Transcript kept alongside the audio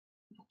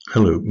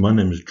Hello, my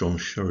name is John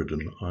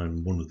Sheridan.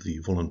 I'm one of the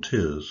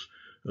volunteers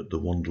at the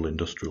Wandle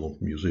Industrial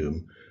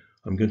Museum.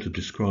 I'm going to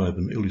describe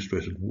an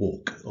illustrated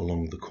walk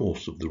along the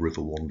course of the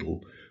River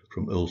Wandle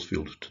from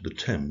Earlsfield to the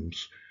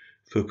Thames,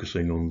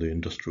 focusing on the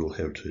industrial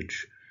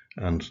heritage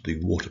and the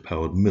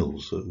water-powered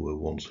mills that were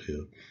once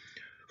here.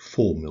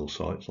 4 mill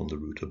sites on the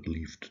route are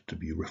believed to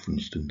be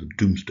referenced in the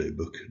Domesday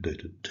Book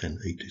dated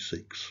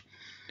 1086.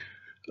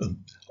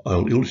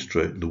 I'll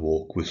illustrate the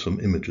walk with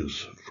some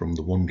images from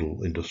the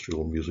Wandle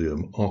Industrial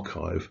Museum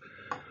archive,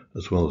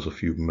 as well as a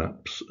few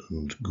maps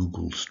and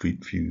Google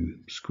Street View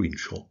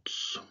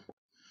screenshots.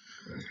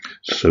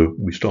 So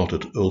we start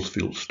at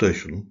Earlsfield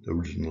Station,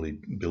 originally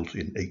built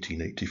in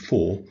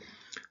 1884.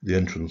 The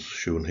entrance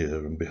shown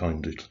here, and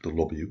behind it the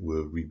lobby,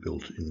 were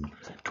rebuilt in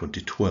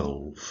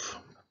 2012.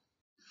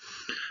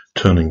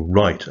 Turning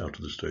right out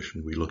of the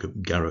station, we look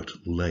at Garrett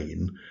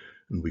Lane,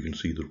 and we can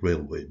see the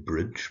railway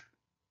bridge.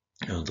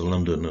 The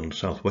London and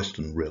South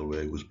Western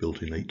Railway was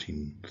built in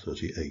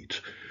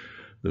 1838.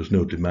 There was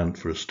no demand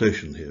for a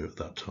station here at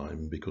that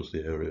time because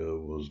the area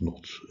was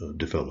not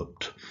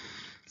developed.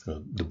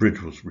 The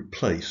bridge was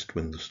replaced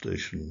when the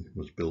station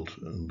was built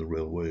and the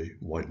railway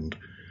widened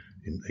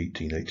in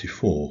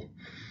 1884.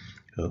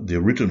 The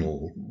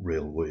original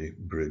railway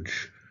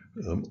bridge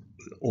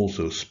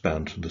also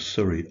spanned the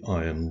Surrey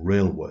Iron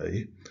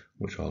Railway,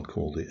 which I'll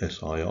call the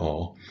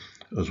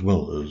SIR, as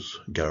well as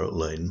Garrett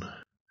Lane.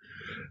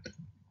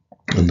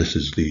 And this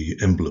is the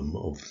emblem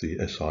of the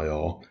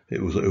SIR.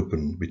 It was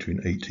opened between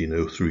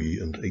 1803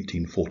 and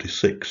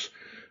 1846,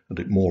 and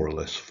it more or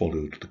less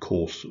followed the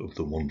course of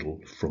the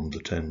Wandle from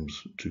the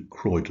Thames to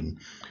Croydon.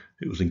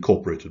 It was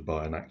incorporated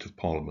by an Act of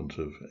Parliament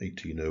of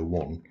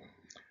 1801.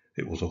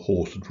 It was a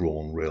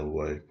horse-drawn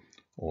railway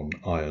on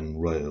iron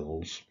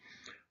rails.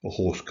 A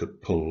horse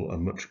could pull a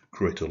much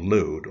greater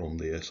load on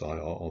the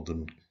SIR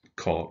than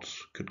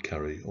carts could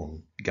carry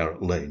on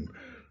Garrett Lane,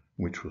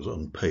 which was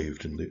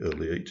unpaved in the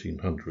early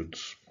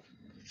 1800s.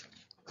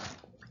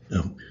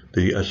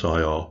 The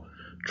SIR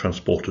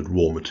transported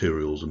raw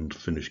materials and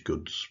finished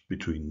goods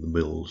between the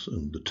mills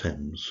and the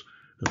Thames,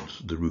 and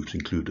the route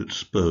included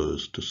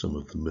spurs to some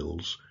of the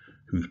mills,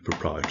 whose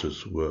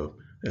proprietors were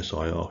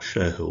SIR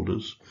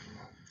shareholders.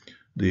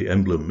 The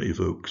emblem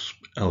evokes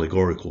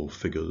allegorical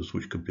figures,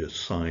 which could be a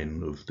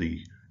sign of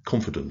the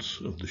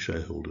confidence of the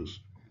shareholders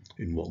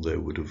in what they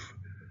would have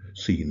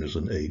seen as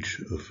an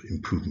age of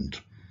improvement.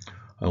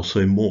 I'll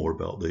say more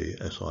about the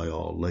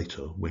SIR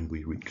later when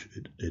we reach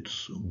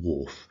its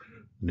wharf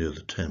near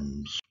the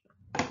Thames.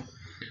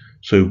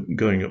 So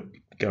going up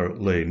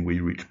Garrett Lane, we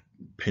reach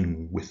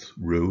Penwith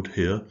Road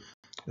here,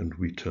 and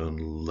we turn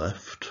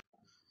left.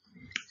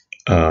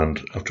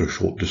 And after a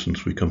short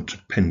distance, we come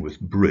to Penwith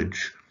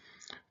Bridge.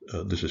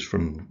 This is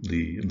from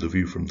the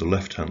view from the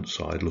left-hand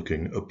side,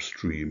 looking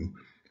upstream,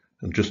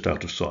 and just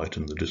out of sight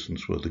in the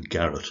distance were the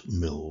Garrett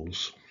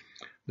Mills.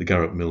 The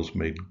Garrett Mills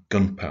made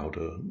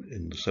gunpowder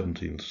in the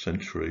 17th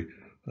century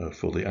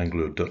for the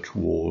Anglo-Dutch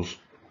Wars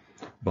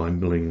by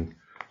milling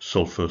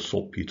sulphur,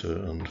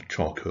 saltpeter and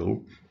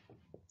charcoal.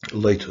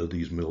 Later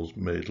these mills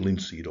made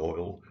linseed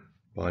oil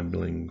by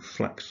milling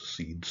flax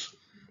seeds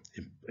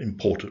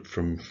imported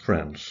from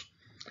France.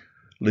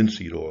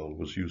 Linseed oil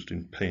was used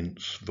in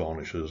paints,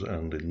 varnishes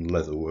and in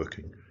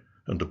leatherworking,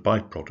 and a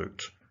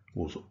byproduct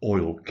was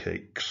oil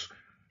cakes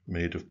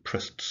made of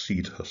pressed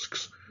seed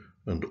husks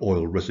and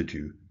oil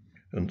residue,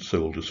 and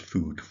sold as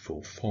food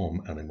for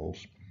farm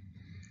animals.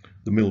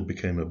 The mill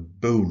became a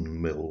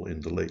bone mill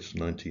in the late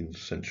 19th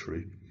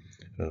century.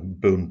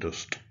 Bone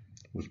dust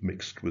was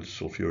mixed with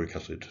sulfuric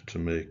acid to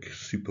make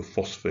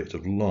superphosphate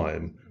of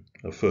lime,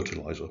 a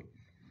fertilizer.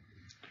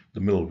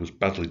 The mill was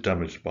badly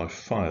damaged by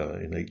fire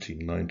in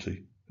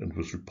 1890 and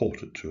was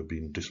reported to have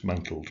been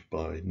dismantled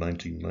by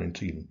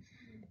 1919.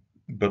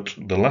 But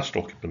the last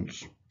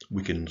occupants,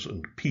 Wickens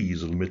and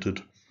Pease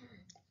Limited,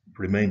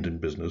 remained in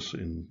business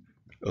in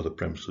other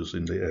premises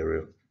in the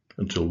area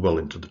until well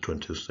into the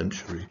 20th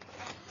century.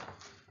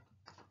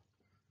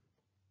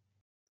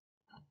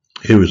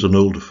 Here is an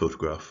older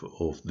photograph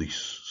of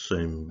this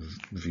same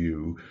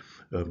view.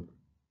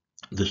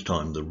 This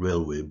time the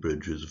railway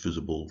bridge is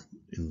visible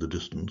in the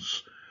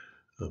distance.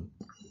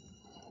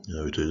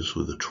 There it is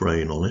with a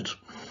train on it.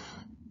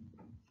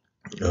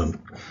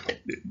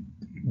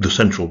 The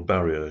central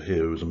barrier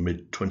here is a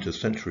mid-20th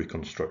century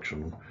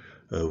construction,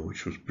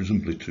 which was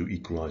presumably to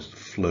equalize the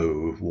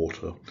flow of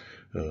water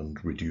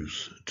and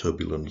reduce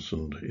turbulence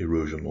and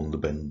erosion on the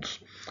bends.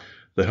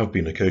 There have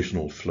been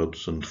occasional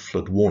floods and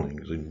flood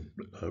warnings in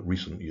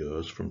recent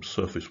years from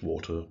surface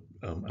water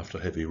after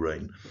heavy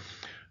rain.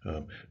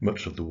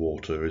 Much of the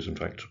water is in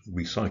fact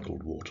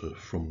recycled water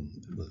from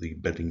the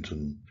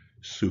Beddington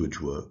sewage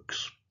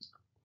works.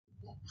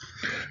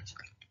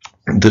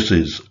 This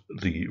is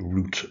the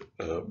route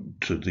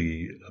to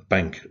the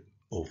bank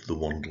of the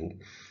Wandle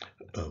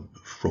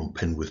from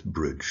Penwith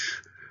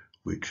Bridge,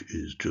 which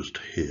is just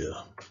here.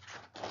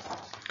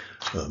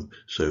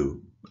 So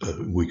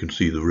we can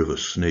see the river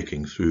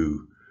snaking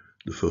through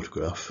the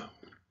photograph.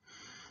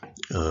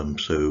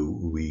 So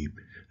we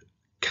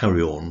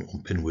carry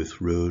on Penwith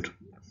Road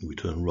we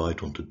turn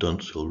right onto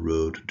Duntshill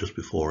Road just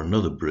before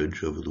another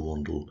bridge over the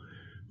Wandle.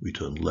 We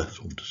turn left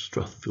onto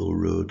Strathfield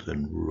Road,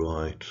 then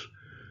right,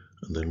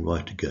 and then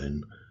right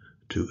again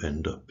to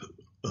end up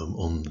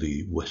on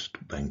the west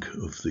bank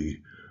of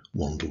the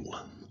Wandle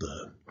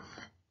there.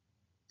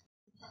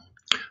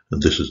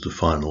 And this is the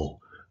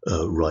final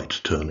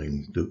right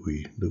turning that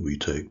we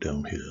take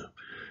down here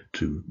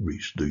to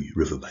reach the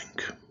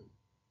riverbank.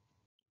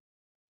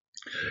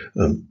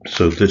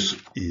 So this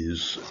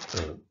is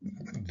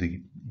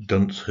the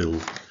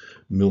Duntshill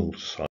mill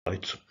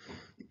site.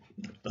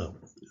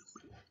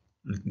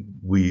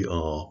 We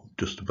are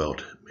just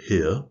about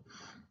here,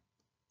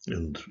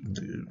 and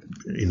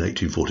in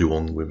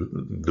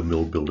 1841 the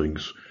mill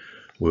buildings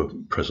were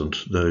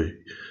present. There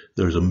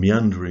is a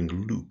meandering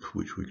loop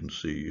which we can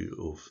see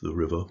of the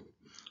river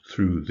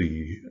through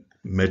the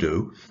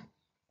meadow,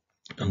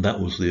 and that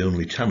was the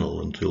only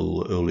channel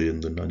until early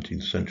in the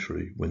 19th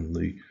century, when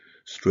the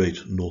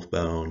straight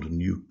northbound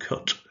new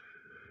cut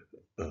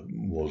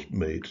was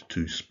made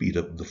to speed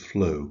up the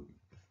flow.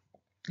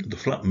 The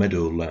flat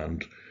meadow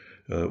land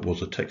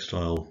was a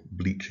textile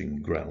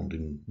bleaching ground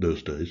in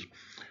those days,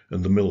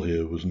 and the mill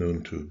here was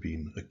known to have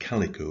been a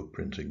calico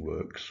printing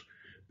works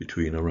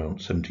between around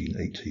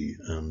 1780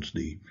 and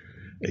the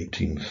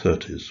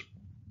 1830s.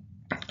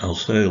 I'll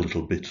say a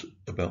little bit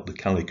about the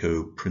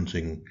calico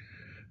printing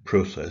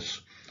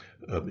process.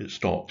 It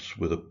starts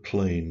with a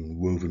plain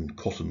woven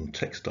cotton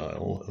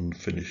textile,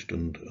 unfinished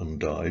and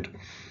undyed.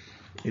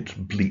 It's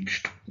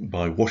bleached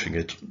by washing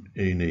it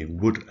in a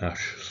wood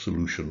ash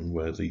solution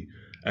where the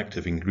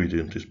active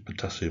ingredient is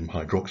potassium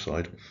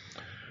hydroxide,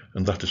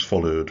 and that is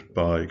followed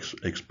by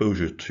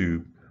exposure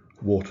to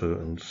water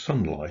and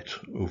sunlight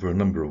over a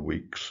number of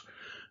weeks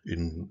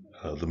in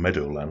the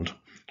meadowland,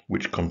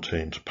 which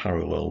contains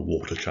parallel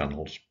water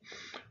channels,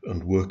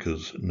 and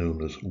workers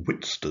known as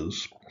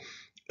whitsters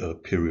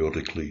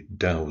periodically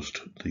doused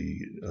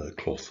the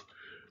cloth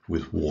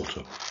with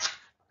water.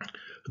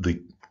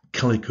 The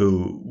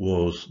calico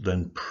was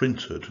then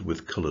printed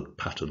with coloured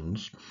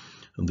patterns,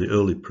 and the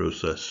early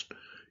process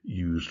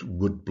used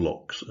wood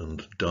blocks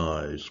and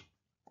dyes.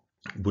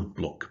 Wood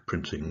block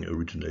printing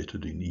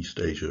originated in East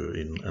Asia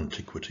in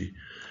antiquity.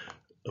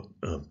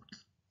 The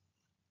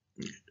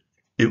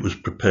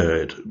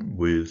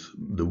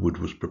wood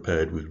was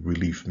prepared with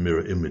relief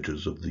mirror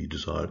images of the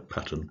desired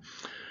pattern.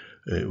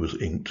 It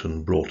was inked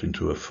and brought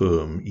into a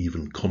firm,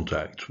 even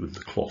contact with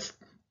the cloth.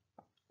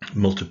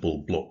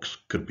 Multiple blocks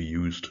could be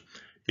used,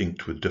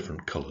 inked with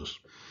different colours.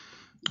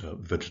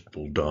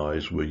 Vegetable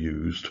dyes were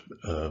used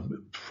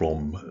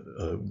from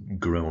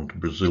ground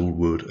Brazil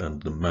wood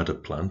and the madder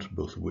plant,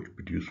 both of which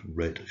produce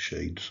red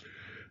shades,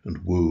 and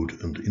woad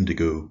and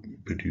indigo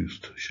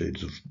produced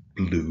shades of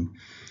blue.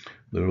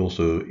 There are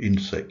also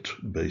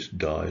insect-based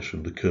dyes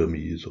from the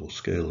kermes or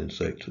scale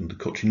insect and the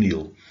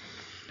cochineal,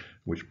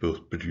 which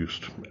both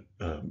produced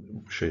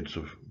shades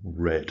of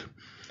red.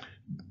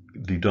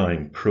 The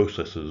dyeing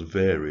processes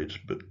varied,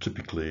 but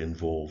typically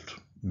involved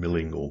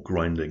milling or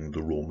grinding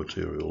the raw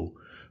material,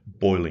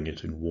 boiling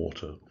it in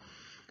water,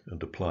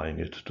 and applying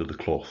it to the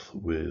cloth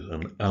with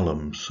an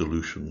alum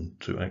solution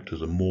to act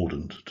as a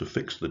mordant to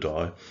fix the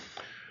dye,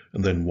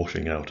 and then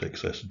washing out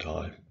excess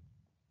dye.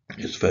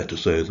 It's fair to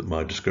say that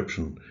my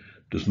description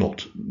does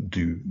not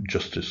do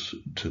justice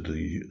to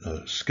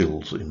the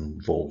skills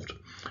involved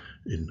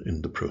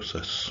in the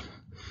process.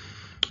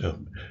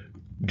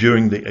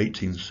 During the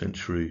 18th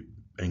century,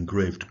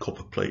 engraved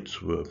copper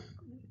plates were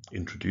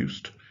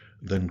introduced.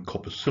 Then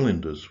copper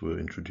cylinders were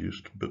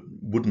introduced, but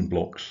wooden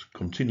blocks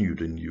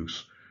continued in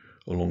use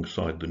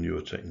alongside the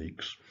newer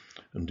techniques,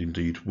 and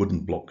indeed wooden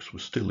blocks were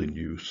still in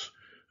use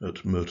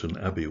at Merton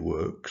Abbey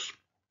Works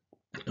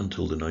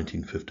until the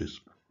 1950s.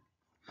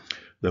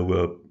 There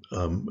were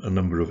a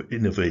number of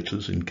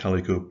innovators in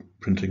calico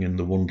printing in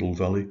the Wandle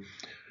Valley.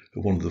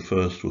 One of the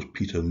first was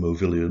Peter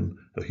Movillian,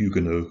 a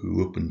Huguenot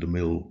who opened a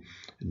mill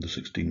in the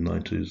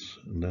 1690s,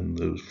 and then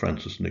there was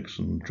Francis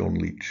Nixon, John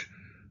Leach,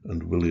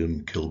 and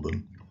William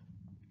Kilburn.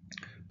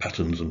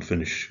 Patterns and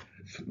finish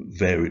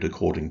varied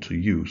according to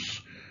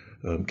use.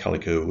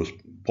 Calico was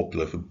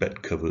popular for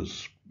bed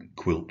covers,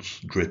 quilts,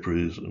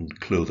 draperies, and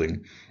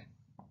clothing,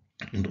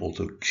 and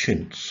also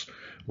chintz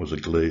was a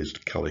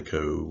glazed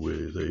calico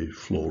with a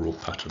floral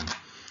pattern.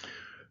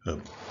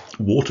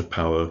 Water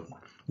power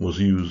was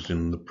used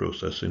in the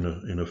process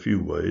in a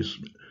few ways.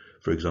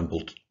 For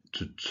example,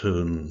 to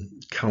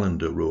turn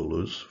calendar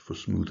rollers for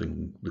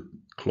smoothing the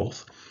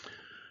cloth,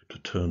 to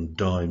turn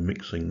dye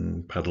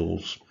mixing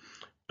paddles,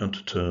 and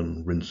to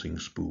turn rinsing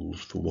spools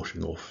for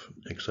washing off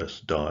excess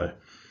dye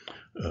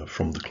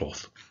from the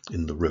cloth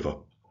in the river.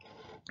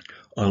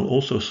 I'll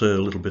also say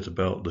a little bit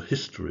about the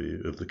history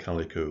of the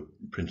calico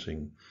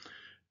printing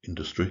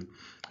industry.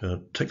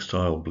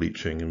 Textile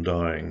bleaching and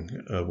dyeing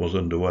was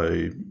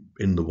underway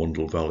in the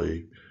Wandle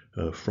Valley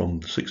from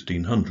the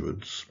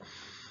 1600s,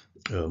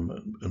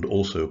 and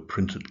also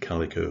printed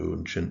calico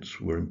and chintz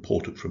were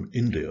imported from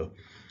India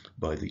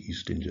by the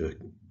East India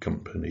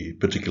Company,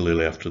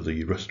 particularly after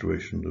the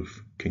restoration of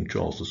King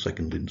Charles II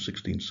in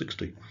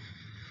 1660.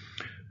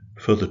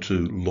 Further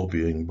to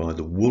lobbying by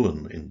the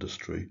woolen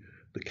industry,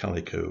 the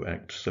Calico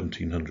Act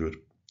 1700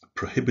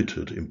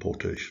 prohibited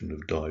importation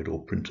of dyed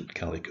or printed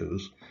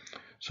calicos,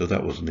 so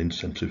that was an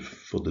incentive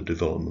for the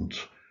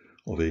development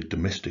of a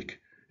domestic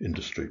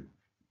industry.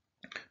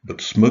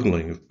 But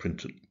smuggling of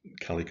printed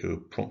calico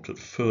prompted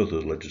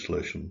further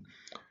legislation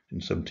in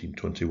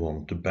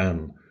 1721 to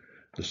ban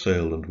the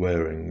sale and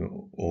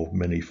wearing of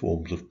many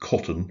forms of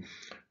cotton,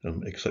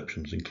 and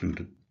exceptions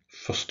included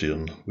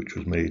fustian, which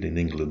was made in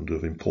England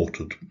of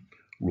imported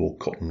raw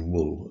cotton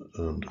wool,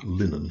 and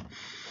linen.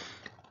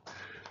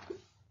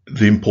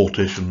 The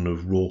importation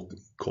of raw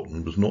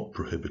cotton was not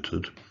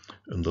prohibited,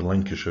 and the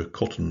Lancashire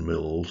cotton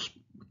mills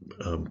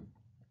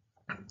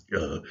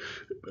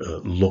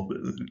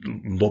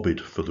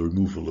lobbied for the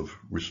removal of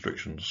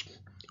restrictions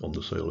on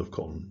the sale of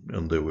cotton,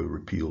 and they were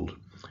repealed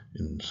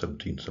in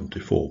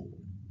 1774.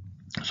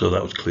 So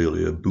that was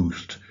clearly a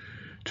boost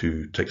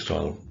to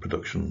textile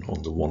production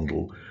on the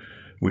Wandle,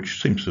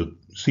 which seems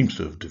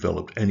to have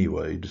developed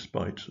anyway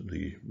despite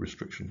the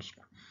restrictions.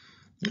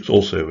 It's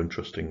also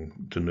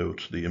interesting to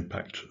note the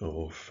impact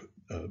of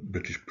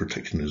British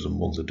protectionism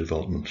on the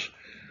development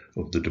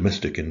of the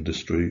domestic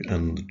industry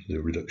and the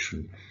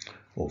reduction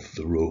of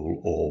the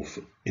role of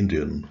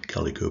Indian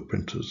calico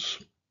printers.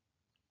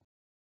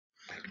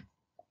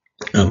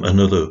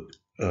 Another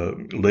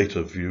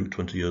later view,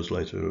 20 years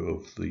later,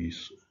 of the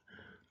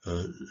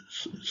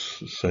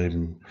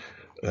same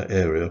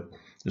area.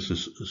 This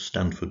is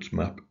Stanford's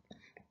map,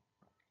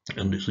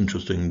 and it's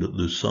interesting that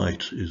the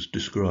site is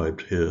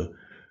described here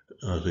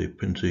as a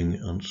printing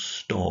and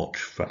starch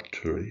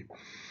factory.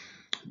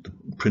 The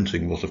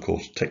printing was, of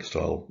course,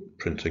 textile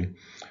printing.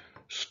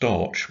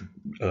 Starch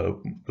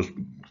was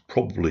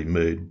probably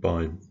made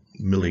by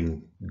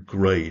milling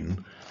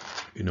grain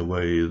in a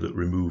way that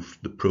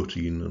removed the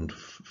protein and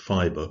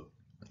fibre,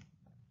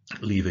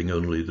 leaving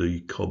only the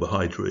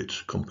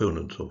carbohydrate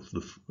component of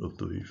the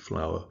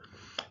flour,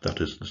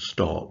 that is the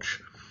starch.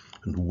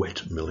 And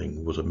wet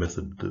milling was a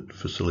method that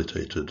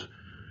facilitated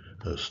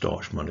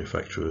starch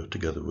manufacture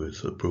together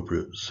with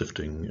appropriate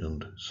sifting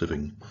and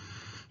sieving.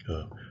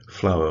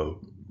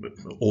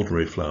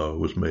 Ordinary flour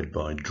was made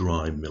by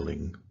dry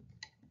milling.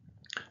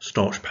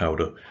 Starch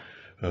powder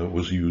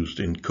was used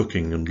in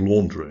cooking and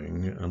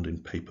laundering and in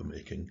paper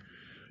making.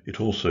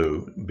 It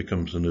also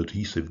becomes an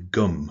adhesive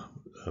gum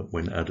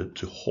when added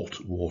to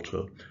hot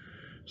water.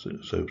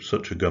 So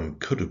such a gum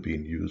could have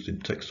been used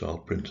in textile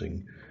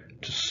printing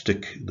to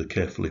stick the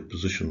carefully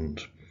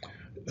positioned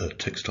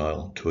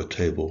textile to a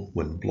table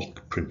when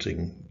block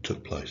printing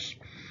took place.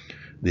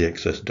 The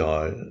excess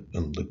dye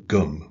and the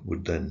gum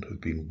would then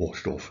have been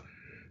washed off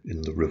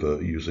in the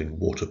river using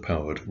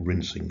water-powered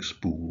rinsing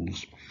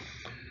spools.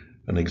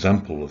 An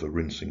example of a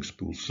rinsing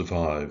spool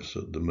survives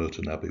at the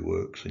Merton Abbey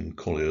Works in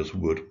Collier's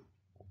Wood,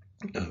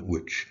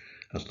 which,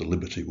 as the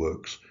Liberty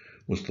Works,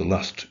 was the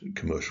last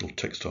commercial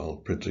textile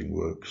printing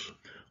works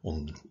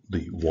on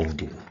the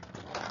Wandle.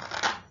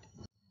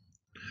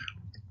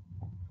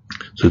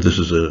 So this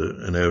is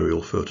an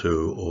aerial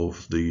photo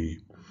of the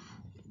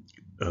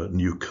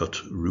New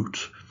Cut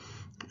route.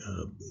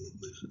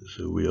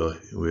 So we are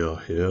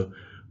here.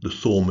 The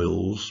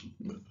sawmills,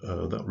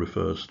 that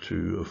refers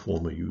to a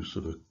former use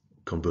of a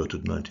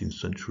converted 19th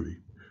century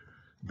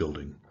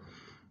building.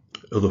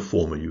 Other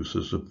former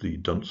uses of the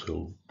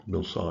Duntshill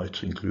mill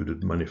site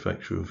included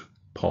manufacture of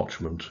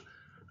parchment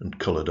and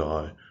colour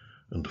dye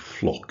and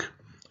flock,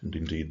 and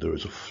indeed there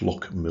is a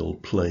flock mill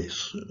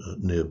place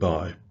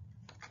nearby.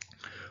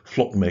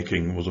 Flock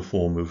making was a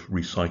form of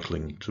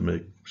recycling to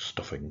make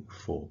stuffing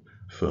for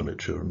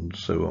furniture and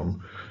so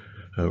on.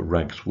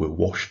 Rags were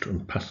washed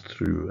and passed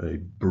through a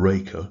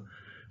breaker,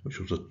 which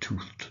was a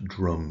toothed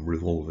drum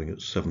revolving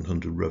at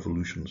 700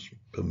 revolutions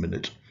per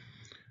minute.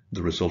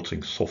 The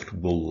resulting soft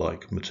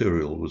wool-like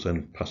material was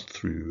then passed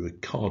through a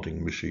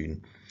carding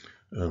machine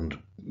and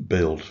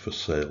baled for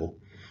sale.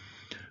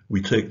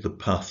 We take the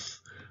path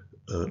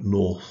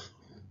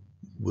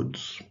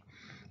northwards,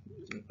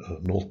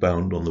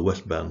 northbound on the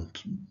west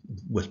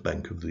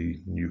bank of the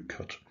New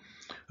Cut.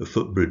 A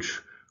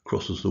footbridge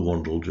crosses the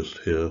Wandle just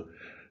here,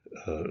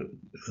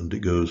 and it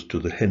goes to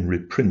the Henry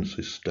Prince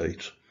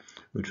estate,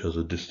 which has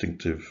a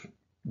distinctive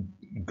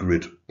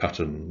grid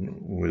pattern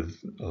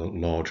with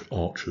large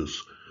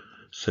arches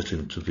set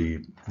into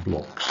the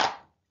blocks.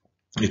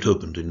 It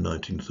opened in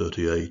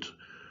 1938,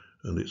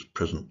 and its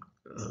present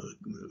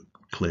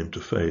claim to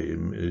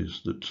fame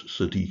is that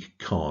Sadiq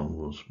Khan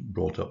was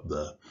brought up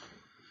there.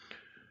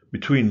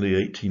 Between the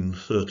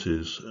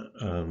 1830s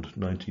and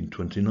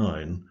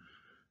 1929,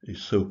 a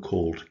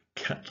so-called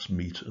cat's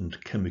meat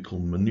and chemical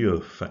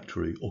manure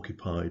factory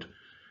occupied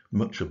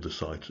much of the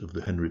site of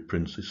the Henry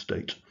Prince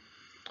estate.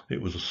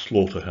 It was a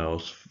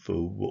slaughterhouse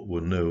for what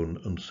were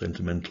known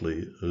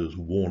unsentimentally as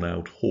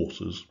worn-out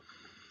horses.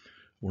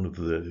 One of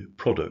the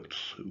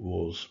products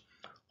was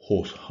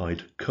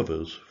horsehide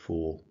covers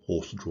for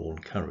horse-drawn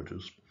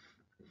carriages.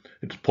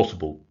 It's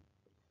possible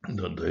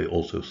that they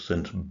also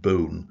sent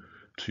bone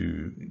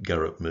to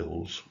Garrett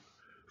mills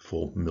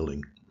for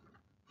milling.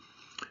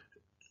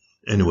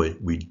 Anyway,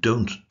 we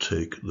don't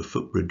take the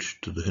footbridge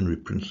to the Henry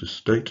Prince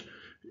estate.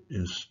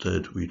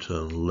 Instead, we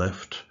turn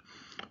left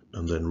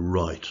and then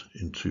right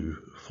into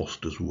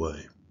Foster's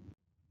Way.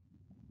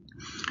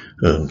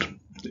 And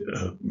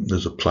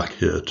there's a plaque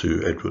here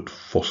to Edward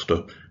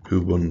Foster,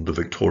 who won the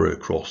Victoria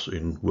Cross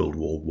in World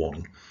War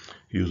I.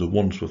 He was a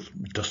Wandsworth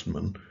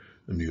dustman,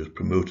 and he was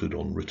promoted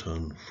on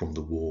return from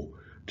the war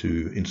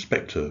to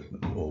inspector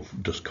of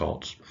dust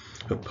carts,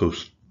 a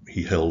post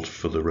he held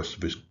for the rest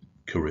of his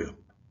career.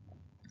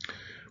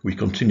 We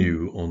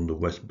continue on the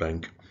west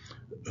bank,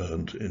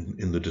 and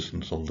in the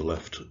distance on the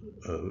left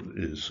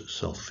is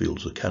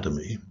Southfields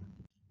Academy.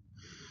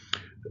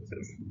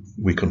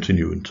 We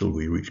continue until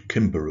we reach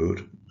Kimber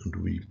Road, and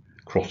we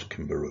cross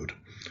Kimber Road.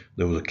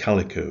 There was a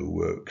calico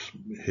works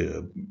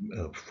here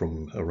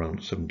from around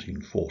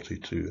 1740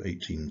 to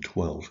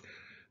 1812,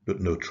 but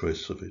no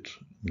trace of it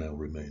now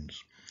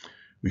remains.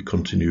 We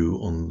continue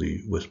on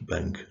the west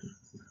bank,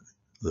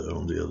 there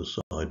on the other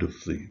side of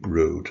the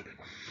road.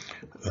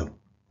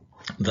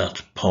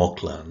 That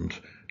parkland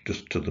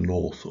just to the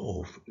north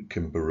of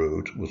Kimber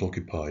Road was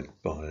occupied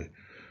by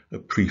a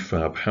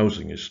prefab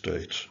housing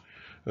estate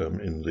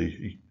in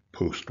the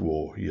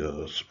post-war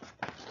years.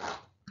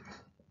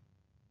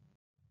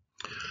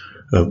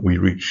 We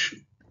reach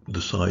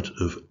the site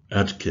of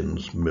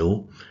Adkins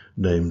Mill,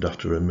 named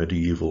after a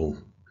medieval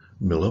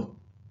miller.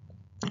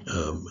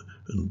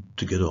 And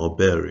to get our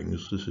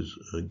bearings, this is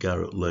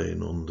Garrett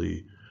Lane on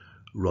the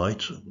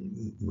right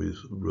with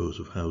rows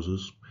of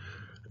houses,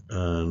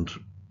 and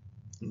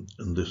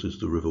this is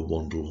the River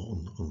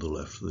Wandle on the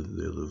left,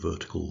 the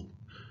vertical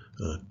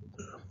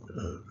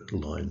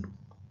line.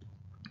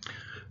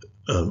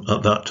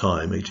 At that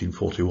time,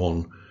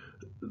 1841,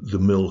 the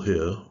mill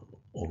here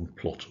on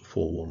plot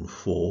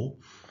 414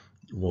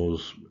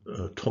 was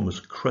Thomas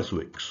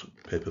Creswick's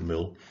paper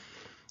mill,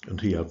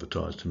 and he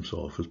advertised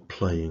himself as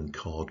playing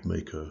card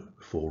maker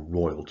for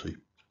royalty.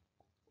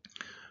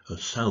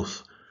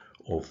 South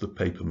of the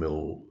paper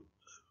mill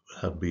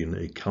had been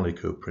a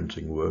calico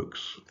printing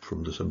works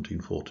from the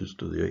 1740s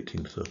to the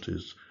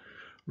 1830s,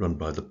 run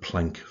by the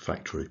Plank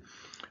factory,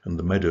 and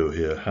the meadow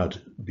here had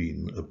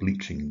been a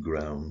bleaching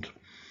ground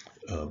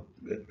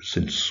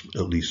since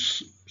at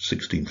least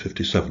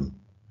 1657,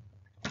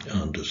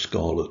 and a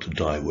scarlet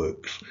dye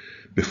works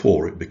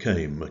before it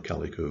became a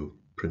calico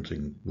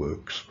printing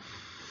works.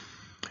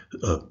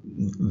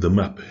 The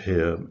map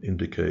here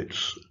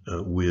indicates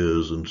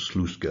weirs and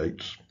sluice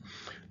gates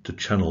to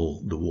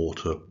channel the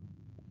water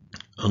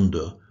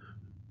under,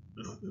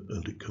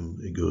 and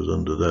it goes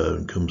under there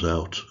and comes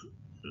out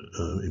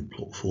in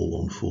plot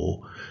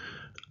 414,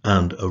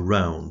 and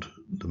around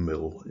the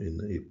mill in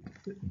a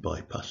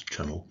bypass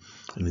channel,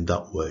 and in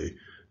that way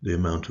the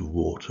amount of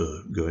water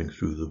going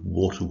through the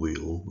water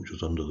wheel, which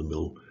was under the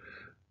mill,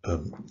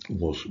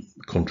 was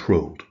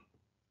controlled.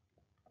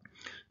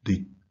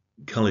 The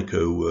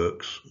calico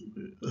works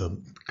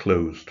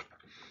closed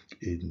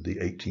in the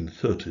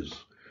 1830s,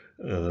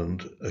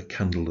 and a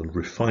candle and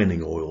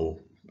refining oil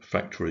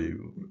factory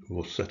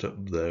was set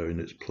up there in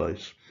its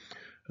place,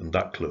 and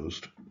that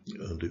closed,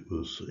 and it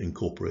was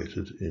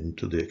incorporated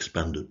into the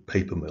expanded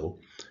paper mill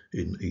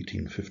in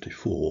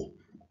 1854.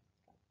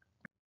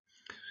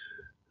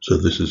 So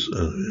this is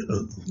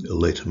a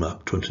later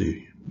map,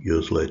 20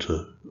 years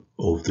later,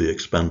 of the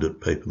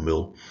expanded paper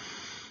mill.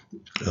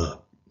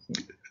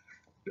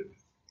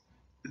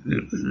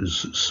 It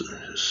is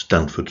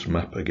Stanford's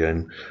map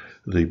again.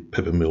 The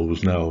paper mill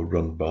was now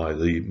run by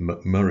the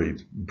Murray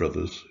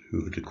brothers,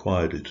 who had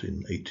acquired it in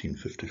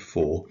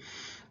 1854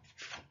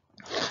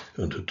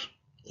 and had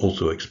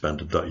also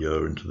expanded that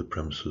year into the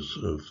premises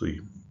of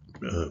the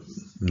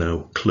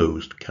now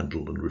closed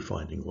candle and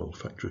refining oil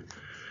factory.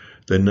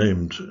 They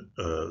named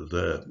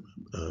their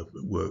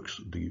works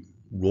the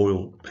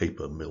Royal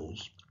Paper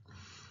Mills.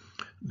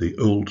 The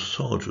Old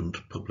Sergeant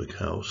public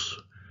house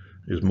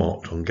is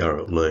marked on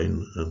Garrett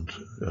Lane, and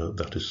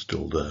that is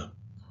still there.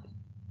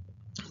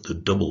 The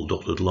double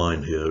dotted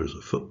line here is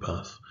a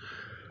footpath,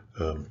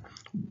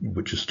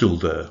 which is still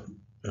there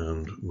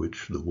and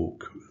which the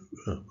walk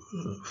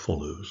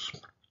follows.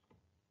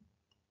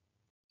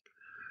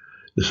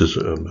 This is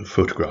a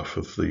photograph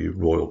of the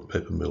Royal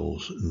Paper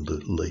Mills in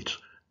the late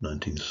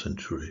 19th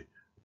century,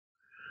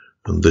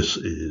 and this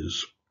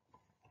is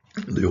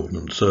the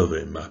Ordnance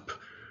Survey map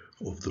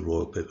of the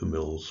Royal Paper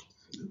Mills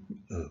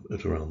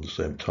at around the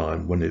same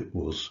time, when it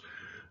was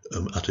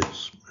at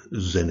its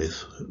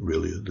zenith,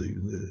 really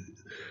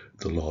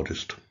the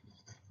largest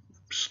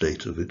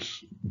state of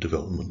its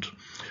development.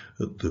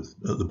 At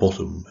the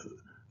bottom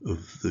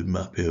of the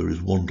map here is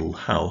Wandle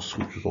House,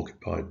 which was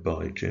occupied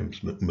by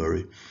James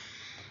McMurray,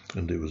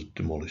 and it was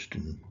demolished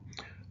in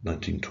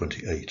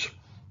 1928.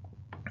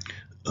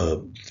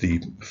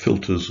 The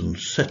filters and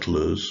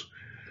settlers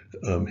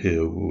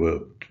here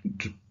were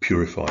to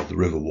purify the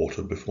river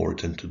water before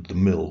it entered the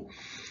mill.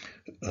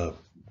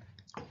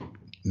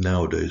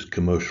 Nowadays,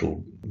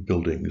 commercial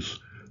buildings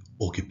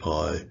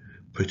occupy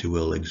pretty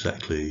well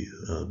exactly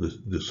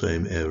the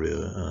same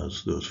area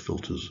as those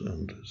filters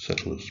and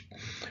settlers,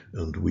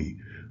 and we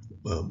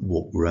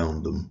walk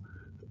around them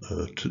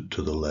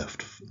to the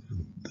left,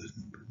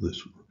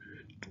 this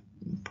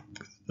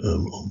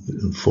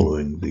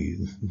following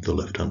the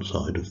left-hand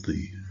side of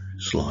the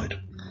slide.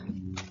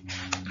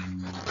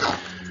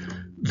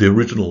 The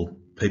original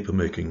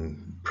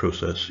paper-making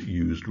process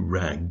used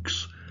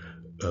rags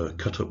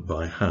cut up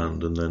by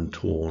hand and then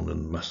torn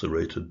and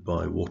macerated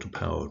by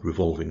water-powered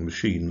revolving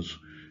machines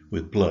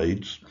with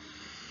blades,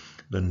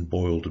 then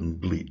boiled and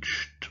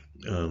bleached,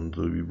 and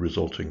the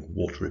resulting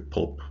watery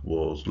pulp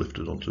was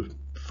lifted onto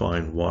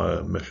fine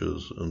wire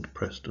meshes and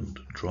pressed and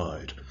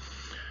dried.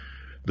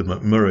 The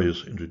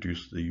McMurrays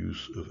introduced the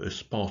use of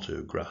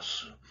esparto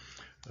grass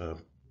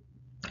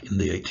in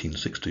the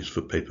 1860s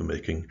for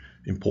papermaking,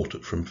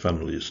 imported from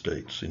family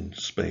estates in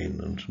Spain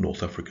and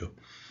North Africa.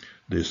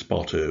 The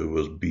esparto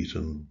was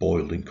beaten,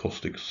 boiled in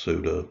caustic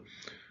soda,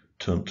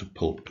 turned to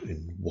pulp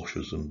in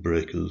washers and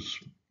breakers,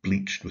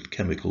 bleached with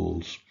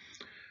chemicals,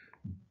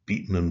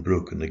 beaten and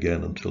broken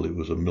again until it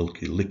was a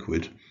milky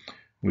liquid,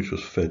 which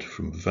was fed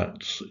from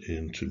vats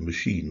into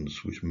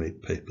machines which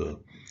made paper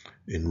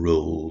in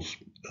rolls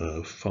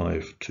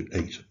 5 to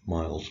 8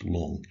 miles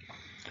long.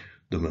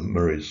 The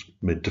McMurrays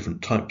made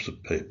different types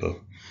of paper,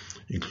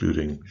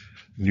 including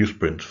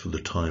newsprint for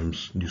the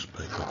Times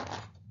newspaper.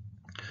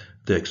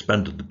 They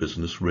expanded the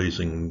business,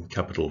 raising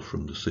capital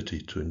from the city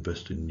to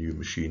invest in new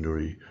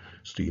machinery,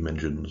 steam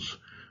engines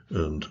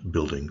and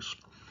buildings.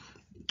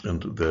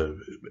 And there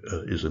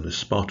is an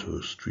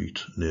Esparto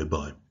Street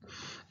nearby.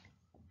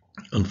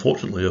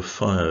 Unfortunately, a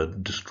fire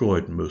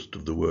destroyed most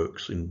of the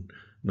works in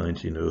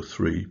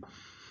 1903,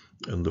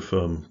 and the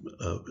firm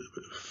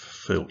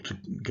failed to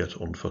get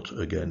on foot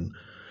again.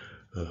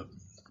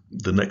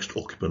 The next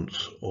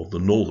occupants of the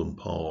northern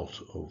part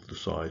of the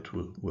site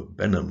were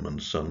Benham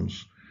and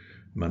Sons,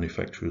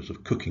 manufacturers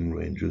of cooking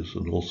ranges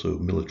and also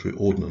military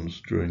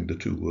ordnance during the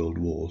 2 World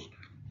Wars.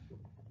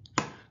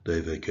 They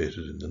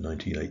vacated in the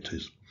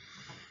 1980s.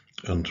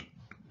 And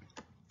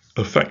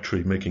a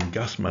factory making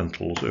gas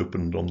mantles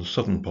opened on the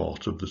southern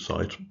part of the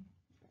site.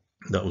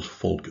 That was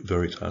Falk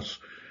Veritas,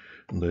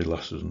 and they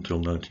lasted until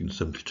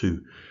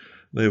 1972.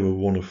 They were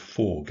one of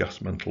 4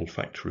 gas mantle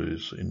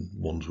factories in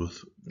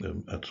Wandsworth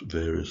at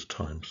various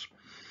times.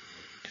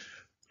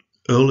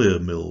 Earlier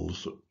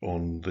mills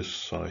on this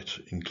site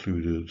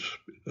included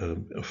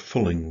a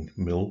fulling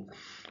mill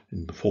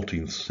in the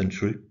 14th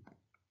century.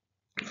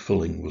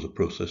 Fulling was a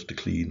process to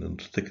clean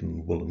and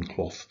thicken woolen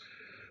cloth,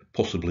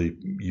 possibly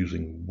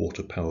using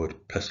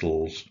water-powered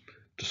pestles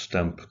to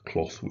stamp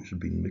cloth which had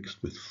been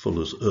mixed with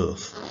fuller's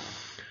earth,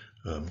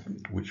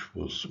 which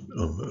was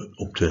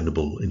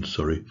obtainable in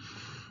Surrey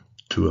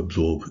to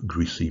absorb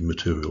greasy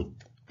material.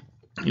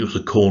 It was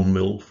a corn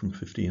mill from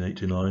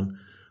 1589,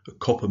 a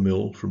copper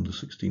mill from the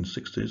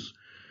 1660s.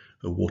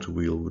 A water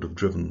wheel would have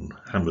driven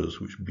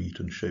hammers which beat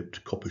and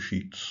shaped copper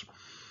sheets,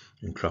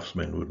 and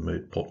craftsmen would have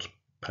made pots,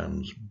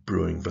 pans,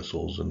 brewing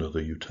vessels and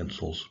other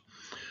utensils.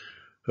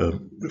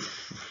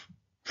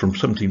 From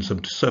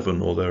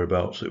 1777 or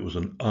thereabouts, it was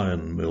an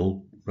iron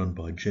mill run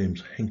by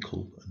James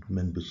Henkel and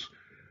members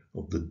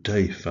of the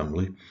Day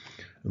family,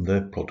 and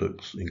their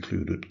products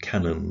included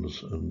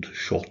cannons and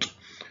shot,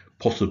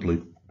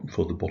 possibly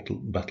for the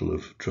Battle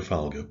of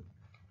Trafalgar,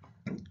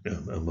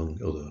 among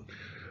other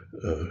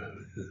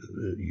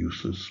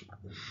uses.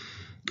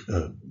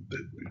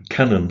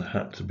 Cannon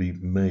had to be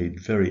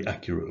made very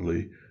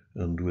accurately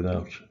and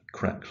without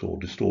cracks or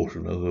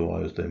distortion,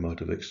 otherwise they might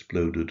have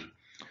exploded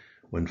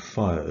when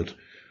fired,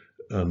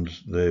 and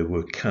they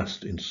were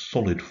cast in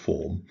solid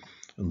form,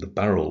 and the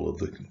barrel of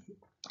the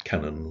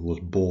cannon was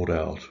bored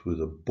out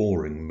with a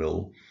boring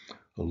mill,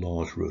 a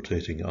large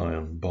rotating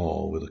iron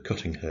bar with a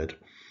cutting head,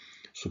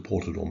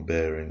 supported on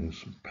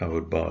bearings,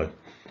 powered by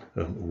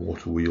a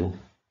water wheel,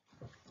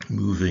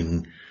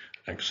 moving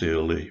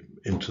axially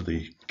into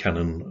the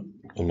cannon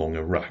along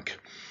a rack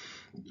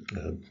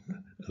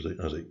as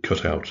it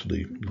cut out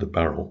the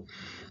barrel.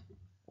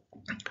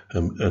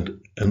 And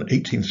an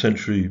 18th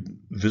century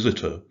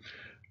visitor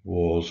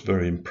was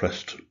very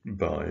impressed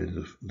by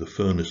the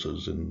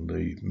furnaces in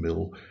the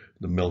mill,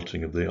 the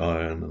melting of the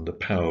iron and the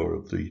power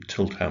of the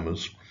tilt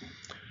hammers,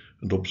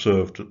 and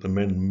observed that the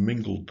men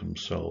mingled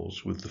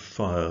themselves with the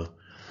fire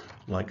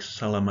like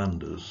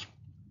salamanders,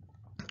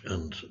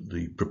 and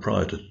the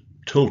proprietor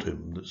told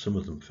him that some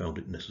of them found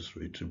it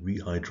necessary to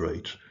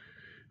rehydrate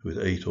with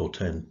 8 or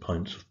 10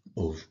 pints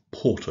of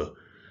porter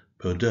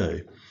per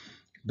day.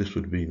 This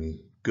would have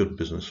been good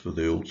business for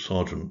the old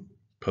Sergeant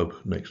pub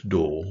next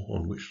door,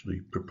 on which the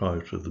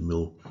proprietor of the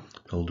mill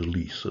held a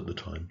lease at the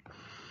time.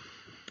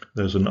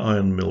 There's an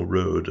iron mill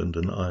road and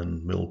an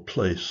iron mill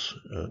place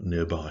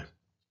nearby.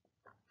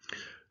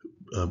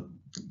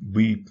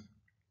 We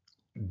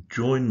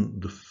join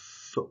the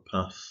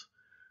footpath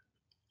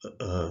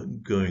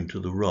going to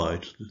the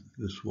right,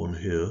 this one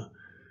here,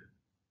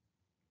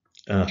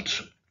 at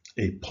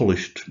a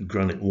polished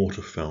granite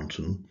water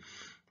fountain,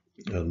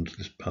 and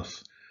this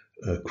path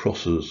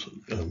crosses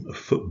a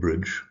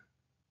footbridge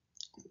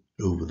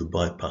over the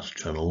bypass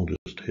channel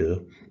just here,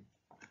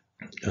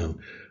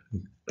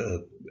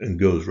 and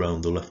goes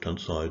round the left-hand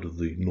side of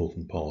the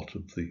northern part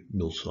of the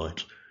mill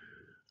site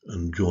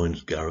and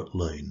joins Garrett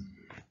Lane.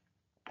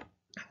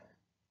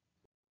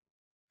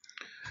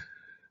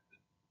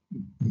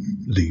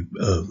 The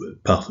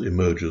path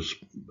emerges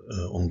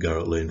on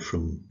Garrett Lane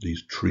from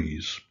these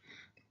trees.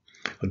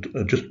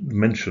 I just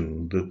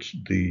mentioned that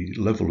the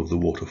level of the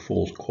water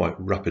falls quite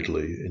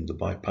rapidly in the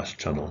bypass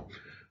channel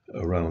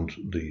around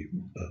the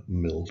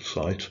mill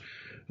site,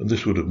 and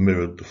this would have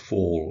mirrored the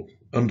fall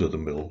under the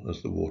mill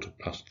as the water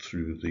passed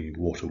through the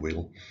water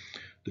wheel.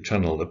 The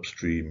channel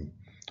upstream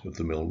of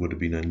the mill would have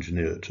been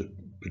engineered to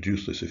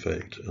produce this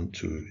effect and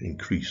to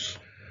increase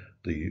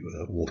the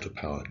water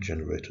power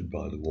generated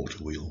by the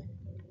water wheel.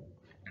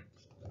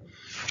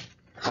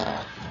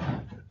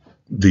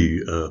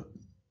 The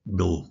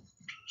mill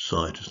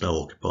site is now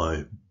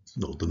occupied,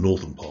 the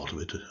northern part of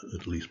it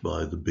at least,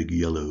 by the big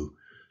yellow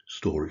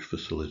storage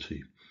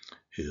facility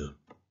here.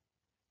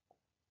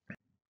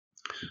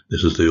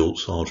 This is the Old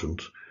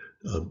Sergeant,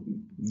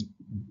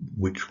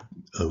 which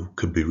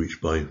could be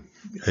reached by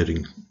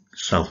heading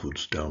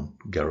southwards down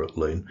Garrett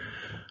Lane.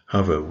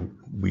 However,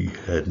 we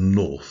head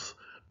north,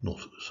 not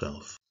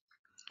south,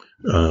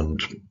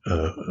 and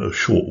a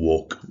short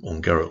walk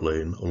on Garrett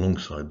Lane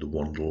alongside the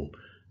Wandle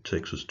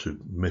takes us to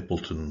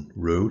Mapleton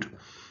Road.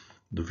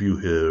 The view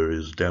here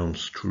is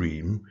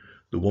downstream.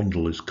 The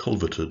Wandle is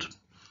culverted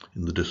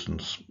in the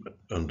distance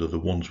under the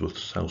Wandsworth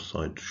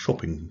Southside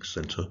Shopping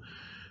Centre,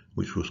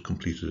 which was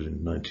completed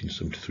in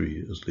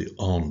 1973 as the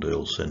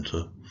Arndale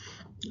Centre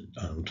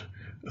and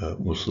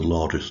was the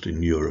largest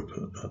in Europe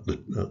at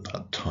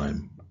that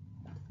time.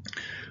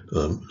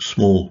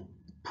 Small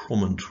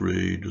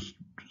promontory just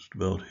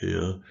about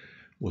here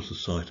was the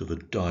site of a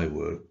dye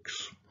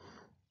works,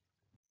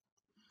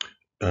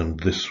 and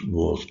this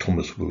was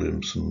Thomas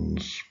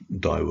Williamson's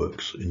dye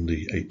works in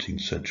the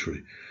 18th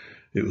century.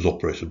 It was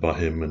operated by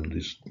him and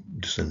his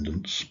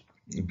descendants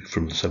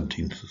from the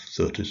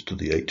 1730s to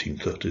the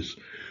 1830s,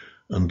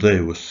 and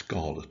they were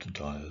scarlet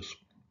dyers.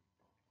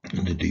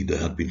 And indeed there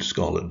had been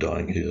scarlet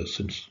dyeing here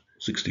since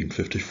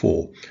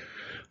 1654.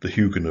 The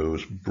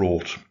Huguenots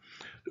brought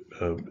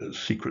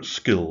secret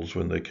skills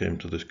when they came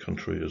to this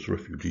country as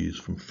refugees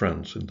from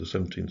France in the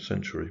 17th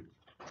century,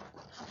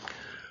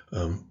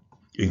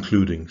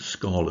 including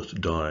scarlet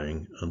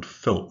dyeing and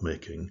felt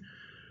making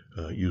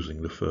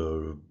using the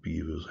fur of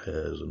beavers,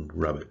 hares and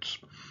rabbits.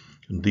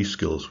 And these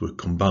skills were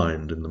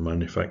combined in the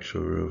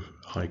manufacture of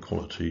high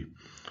quality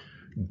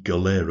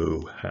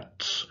galero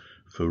hats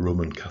for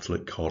Roman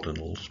Catholic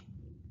cardinals.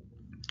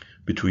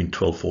 Between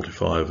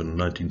 1245 and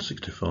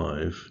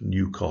 1965,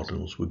 new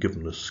cardinals were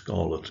given a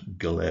scarlet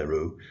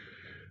galero,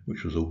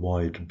 which was a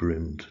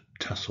wide-brimmed,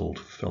 tasselled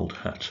felt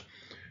hat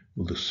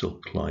with a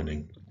silk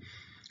lining.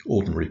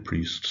 Ordinary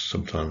priests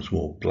sometimes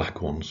wore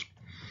black ones.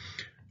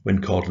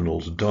 When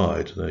cardinals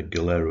died, their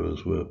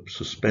galeros were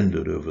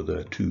suspended over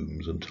their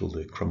tombs until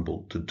they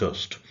crumbled to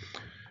dust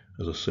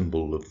as a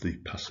symbol of the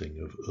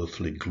passing of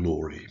earthly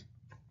glory.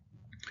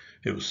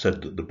 It was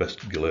said that the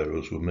best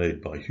galeros were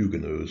made by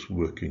Huguenots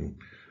working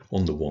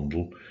on the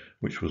Wandle,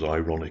 which was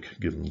ironic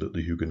given that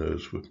the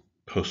Huguenots were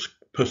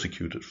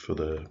persecuted for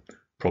their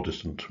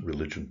Protestant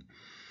religion.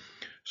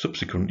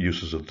 Subsequent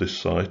uses of this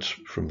site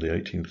from the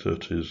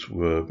 1830s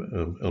were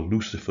a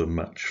lucifer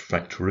match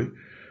factory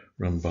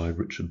run by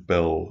Richard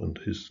Bell and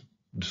his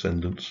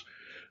descendants,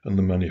 and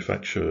the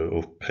manufacture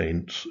of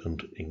paints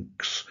and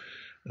inks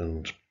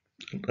and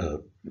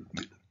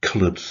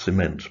coloured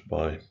cement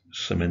by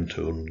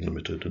Cementone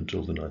Limited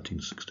until the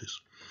 1960s,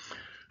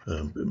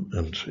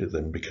 and it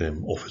then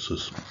became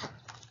offices.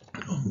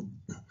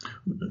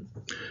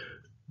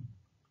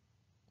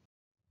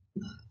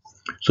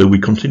 So we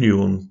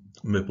continue on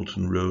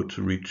Mapleton Road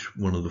to reach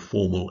one of the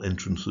formal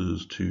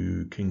entrances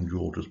to King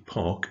George's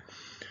Park.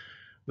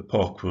 The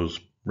park was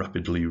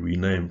rapidly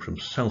renamed from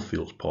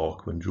Southfields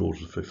Park when George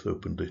V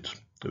opened it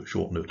at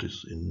short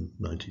notice in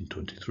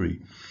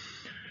 1923.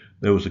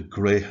 There was a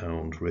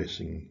greyhound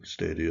racing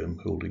stadium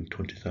holding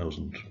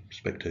 20,000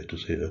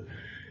 spectators here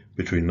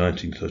between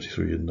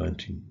 1933 and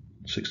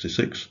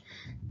 1966.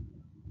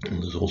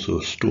 And there's also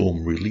a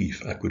storm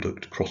relief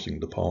aqueduct crossing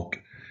the park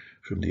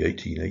from the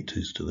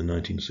 1880s to the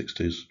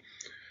 1960s,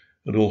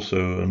 and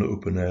also an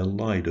open-air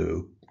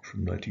Lido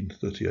from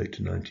 1938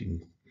 to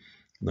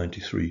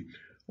 1993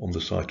 on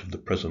the site of the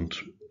present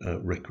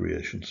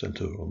recreation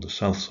centre on the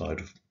south side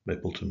of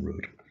Mapleton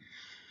Road.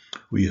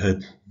 We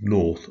head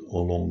north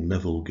along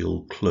Neville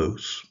Gill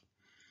Close,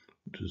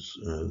 which is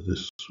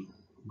this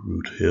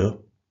route here,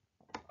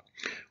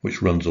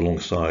 which runs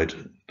alongside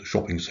the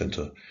shopping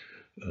centre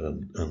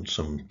and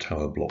some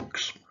tower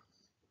blocks.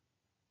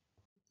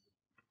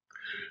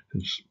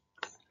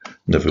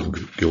 Neville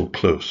Gill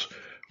Close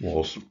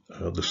was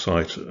the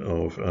site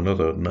of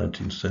another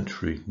 19th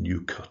century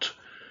new cut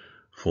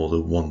for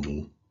the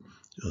Wandle.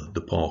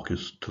 The park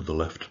is to the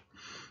left.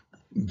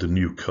 The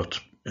new cut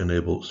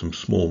enabled some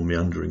small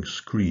meandering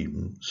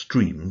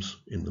streams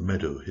in the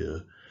meadow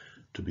here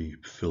to be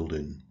filled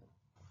in.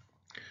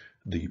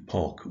 The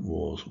park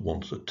was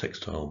once a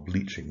textile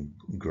bleaching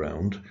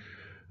ground.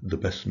 The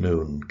best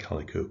known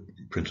calico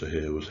printer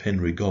here was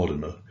Henry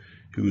Gardiner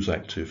who was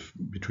active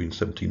between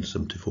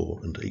 1774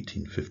 and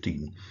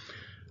 1815.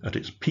 At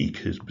its peak,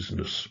 his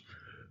business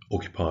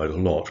occupied a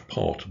large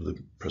part of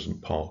the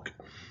present park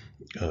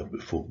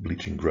for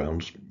bleaching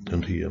grounds,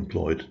 and he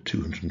employed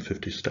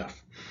 250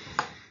 staff.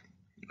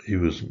 He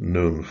was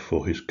known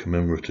for his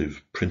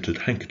commemorative printed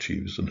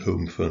handkerchiefs and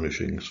home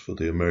furnishings for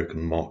the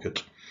American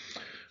market,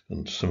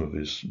 and some of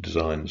his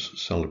designs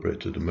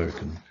celebrated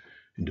American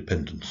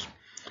independence.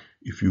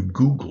 If you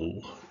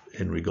Google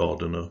Henry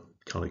Gardiner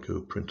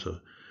calico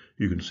printer,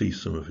 you can see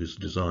some of his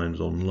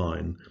designs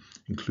online,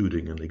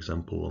 including an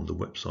example on the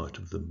website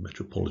of the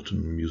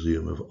Metropolitan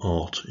Museum of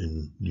Art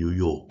in New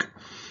York.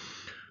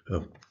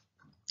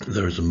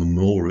 There is a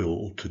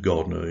memorial to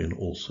Gardiner in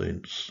All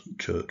Saints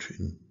Church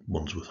in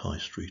Wandsworth High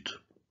Street.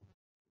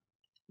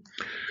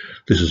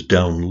 This is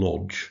Down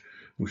Lodge,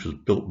 which was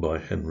built by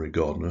Henry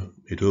Gardiner.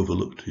 It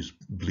overlooked his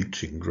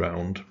bleaching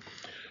ground,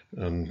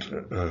 and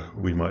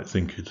we might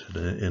think it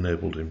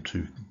enabled him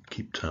to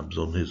keep tabs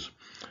on his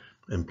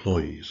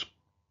employees.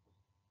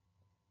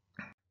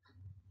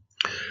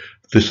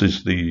 This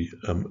is the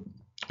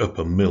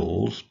Upper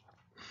Mills.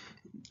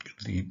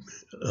 The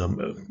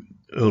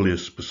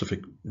earliest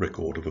specific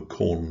record of a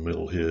corn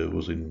mill here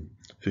was in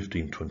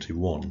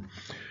 1521.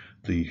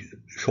 The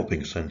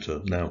shopping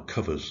centre now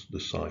covers the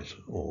site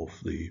of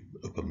the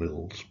Upper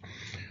Mills.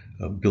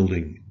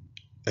 Building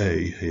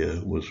A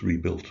here was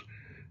rebuilt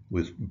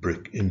with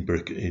brick in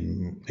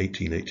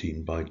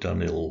 1818 by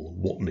Daniel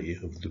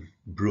Watney of the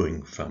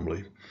brewing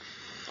family.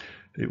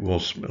 It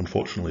was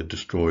unfortunately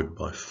destroyed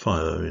by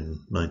fire in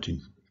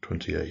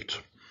 1928.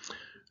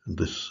 And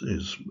this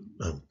is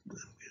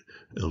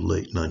a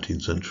late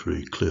 19th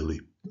century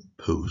clearly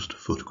posed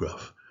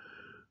photograph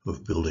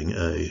of Building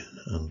A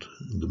and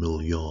the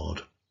mill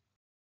yard.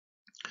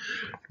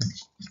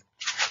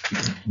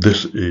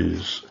 This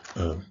is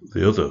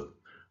the other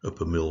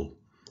Upper Mill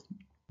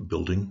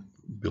building,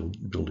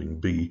 Building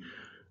B.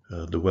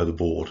 The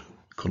weatherboard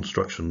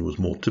construction was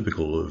more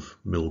typical of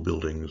mill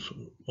buildings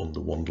on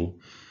the Wandle.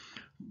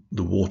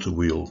 The water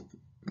wheel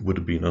would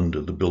have been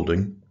under the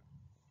building,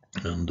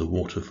 and the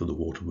water for the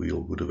water wheel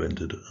would have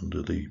entered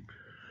under the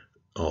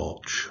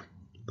arch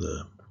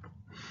there.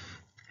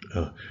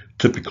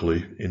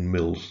 Typically in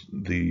mills,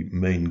 the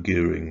main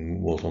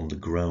gearing was on the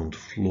ground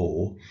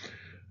floor,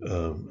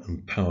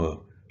 and power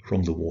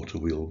from the water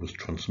wheel was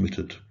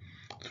transmitted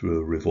through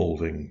a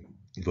revolving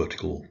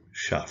vertical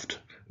shaft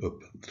up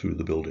through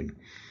the building.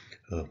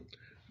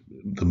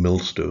 The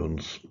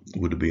millstones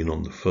would have been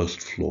on the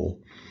first floor,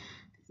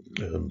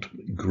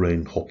 and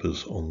grain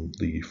hoppers on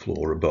the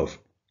floor above,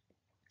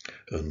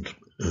 and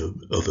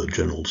other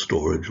general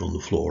storage on the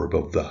floor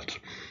above that.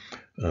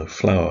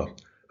 Flour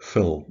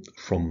fell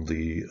from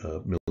the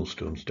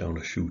millstones down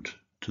a chute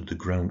to the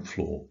ground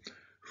floor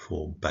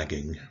for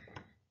bagging.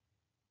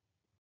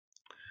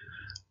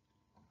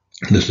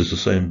 This is the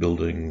same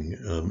building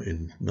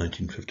in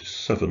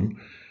 1957,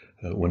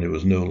 when it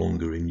was no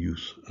longer in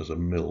use as a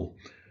mill.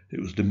 It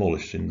was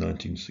demolished in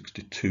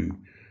 1962.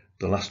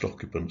 The last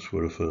occupants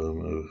were a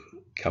firm of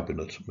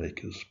cabinet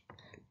makers.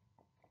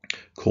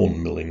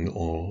 Corn milling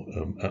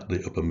at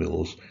the Upper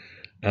Mills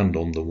and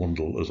on the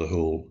Wandle as a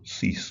whole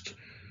ceased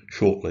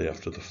shortly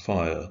after the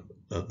fire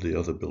at the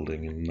other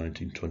building in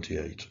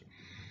 1928.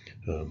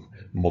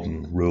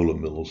 Modern roller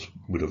mills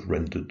would have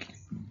rendered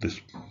this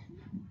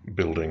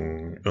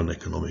building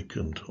uneconomic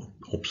and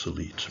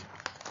obsolete.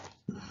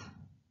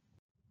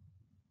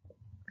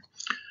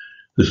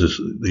 This is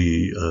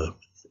the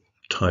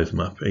tithe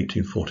map,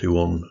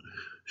 1841,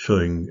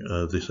 showing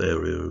this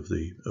area of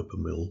the Upper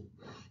Mill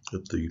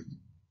at the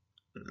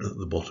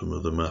bottom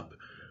of the map.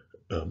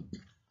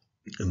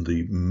 And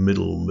the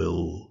middle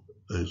mill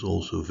is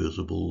also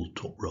visible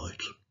top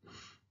right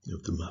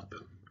of the map.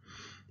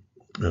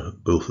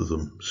 Both of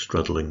them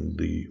straddling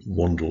the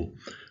Wandle,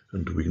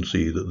 and we can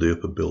see that the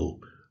Upper Mill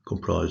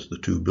comprised the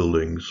two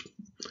buildings,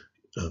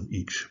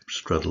 each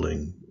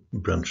straddling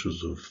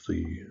branches of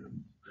the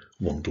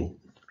Wandle.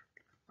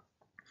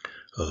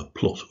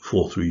 Plot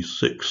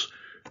 436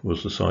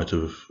 was the site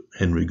of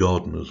Henry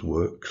Gardiner's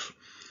works.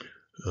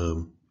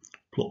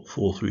 Plot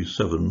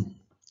 437,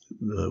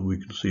 we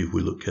can see if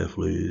we look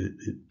carefully,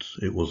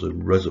 it was a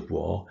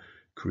reservoir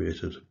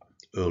created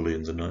early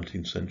in the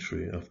 19th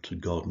century after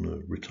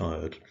Gardiner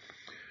retired.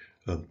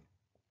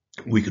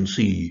 We can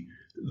see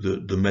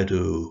that the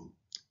meadow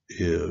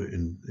here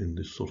in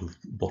this sort of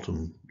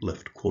bottom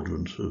left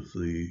quadrant of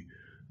the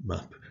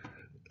map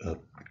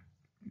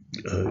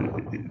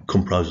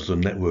comprises a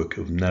network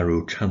of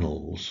narrow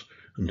channels,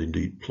 and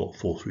indeed plot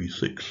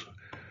 436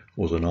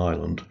 was an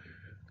island.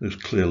 There's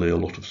clearly a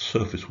lot of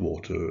surface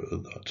water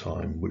at that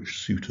time which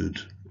suited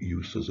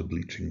use as a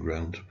bleaching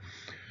ground.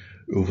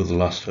 Over the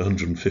last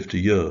 150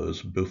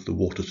 years, both the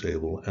water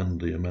table and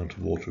the amount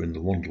of water in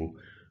the Wandle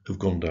have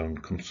gone down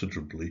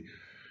considerably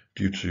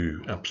due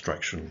to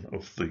abstraction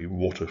of the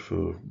water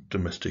for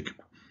domestic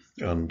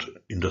and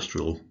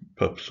industrial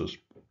purposes.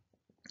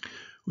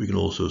 We can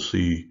also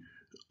see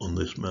on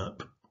this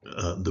map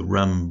the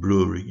Ram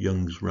Brewery,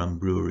 Young's Ram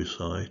Brewery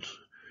site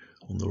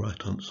on the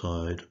right hand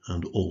side,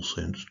 and All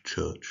Saints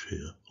Church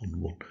here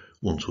on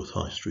Wandsworth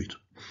High Street.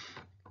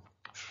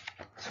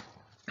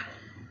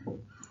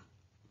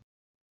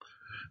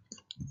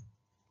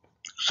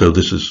 So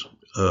this is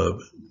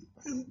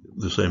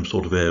the same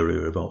sort of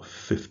area about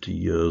 50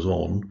 years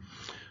on,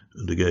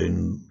 and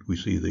again we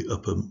see the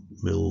upper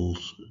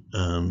mills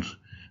and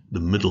the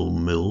middle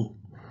mill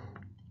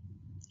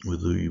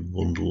with the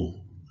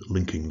Wandle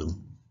linking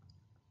them,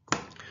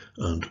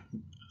 and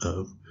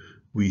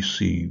we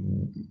see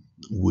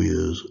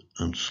weirs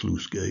and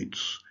sluice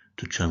gates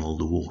to channel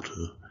the water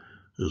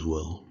as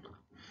well.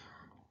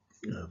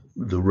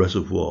 The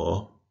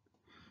reservoir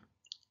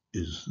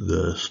is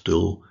there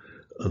still,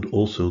 and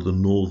also the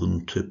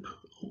northern tip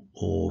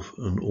of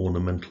an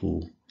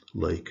ornamental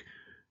lake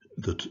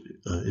that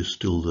is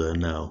still there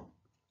now.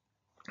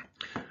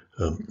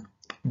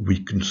 We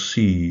can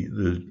see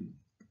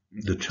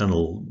the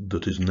channel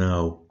that is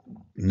now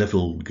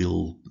Neville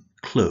Gill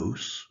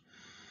Close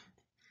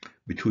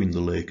between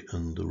the lake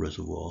and the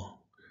reservoir,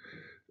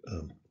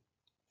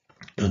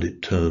 and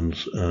it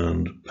turns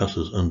and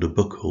passes under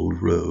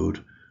Buckhold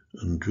Road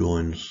and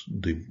joins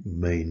the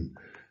main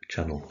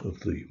channel of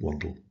the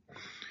Wandle.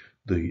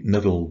 The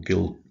Neville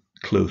Gill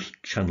Close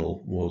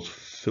channel was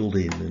filled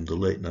in the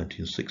late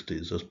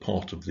 1960s as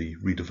part of the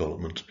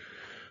redevelopment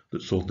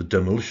that saw the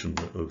demolition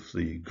of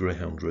the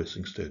Greyhound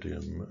Racing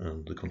Stadium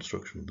and the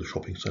construction of the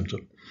shopping centre.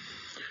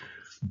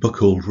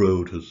 Buckhold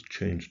Road has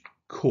changed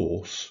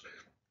course.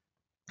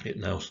 It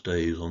now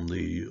stays on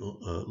the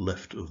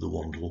left of the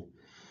Wandle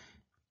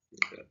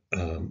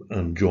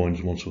and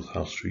joins Wandsworth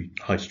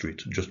High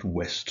Street just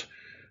west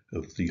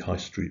of the High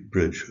Street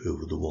Bridge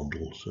over the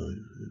Wandle. So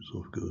it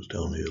sort of goes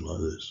down here like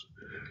this.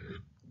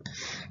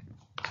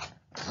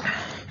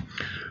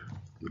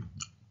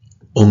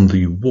 On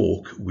the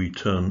walk, we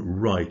turn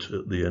right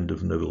at the end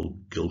of Neville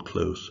Gill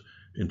Close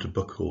into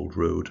Buckhold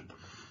Road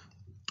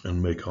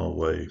and make our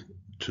way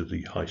to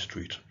the High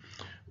Street.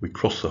 We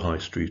cross the High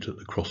Street at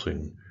the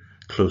crossing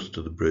close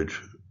to the bridge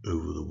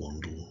over the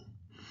Wandle.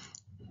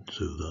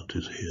 So that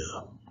is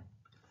here.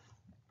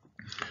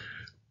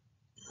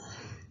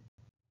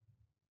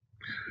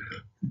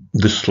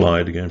 This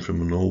slide, again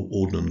from an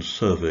Ordnance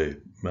Survey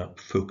map,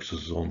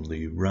 focuses on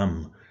the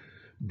Ram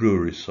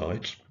brewery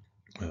site.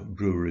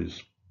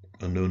 Breweries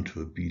are known to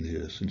have been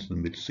here since the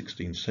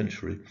mid-16th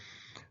century,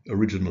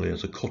 originally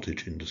as a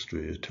cottage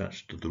industry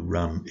attached to the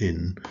Ram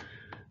Inn,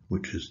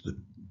 which is the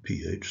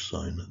PH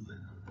sign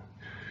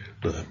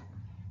there.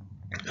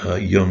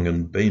 Young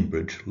and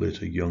Bainbridge,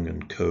 later Young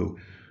and Co.,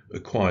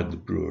 acquired the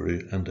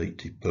brewery and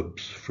 80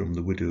 pubs from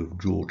the widow of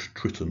George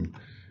Tritton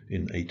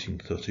in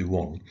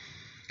 1831.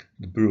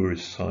 The brewery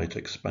site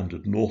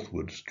expanded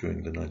northwards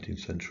during the 19th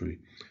century,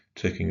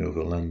 taking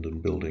over land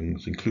and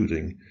buildings,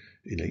 including,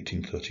 in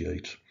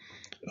 1838,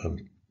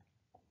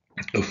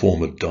 a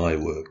former dye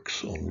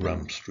works on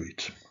Ram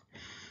Street,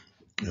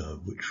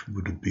 which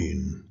would have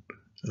been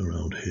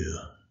around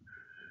here.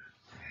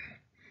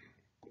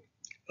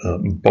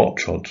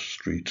 Barchard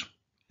Street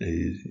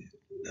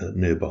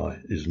nearby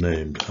is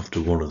named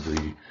after one of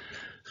the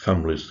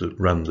families that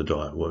ran the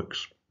dye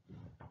works,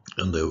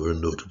 and they were a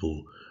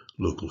notable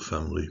local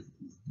family,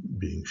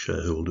 being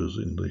shareholders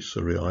in the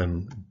Surrey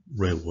Iron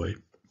Railway,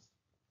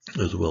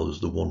 as well as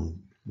the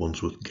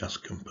Wandsworth Gas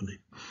Company.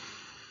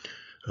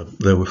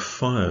 There were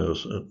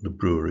fires at the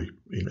brewery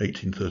in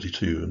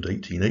 1832 and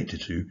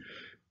 1882,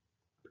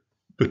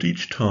 but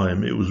each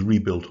time it was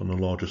rebuilt on a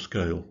larger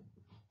scale.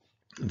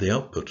 The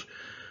output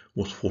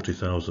was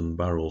 40,000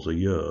 barrels a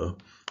year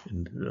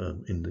in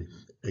the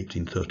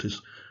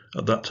 1830s.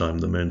 At that time,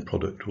 the main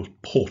product was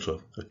porter,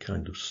 a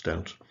kind of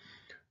stout.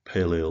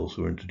 Pale ales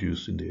were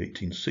introduced in the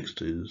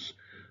 1860s,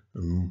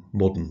 and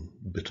modern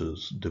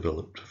bitters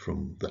developed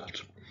from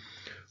that.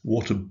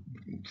 Water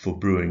for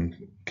brewing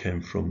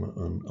came from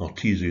an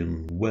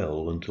artesian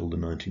well until the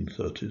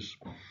 1930s.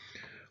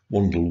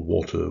 Wandle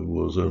water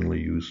was only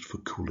used for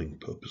cooling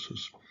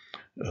purposes.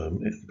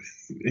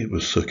 It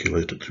was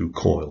circulated through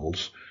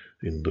coils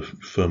in the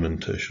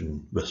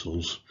fermentation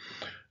vessels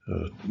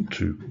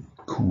to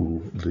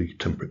cool the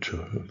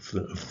temperature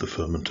of the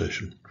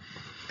fermentation.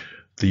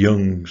 The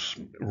Young's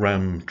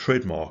Ram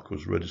trademark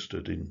was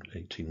registered in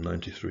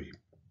 1893.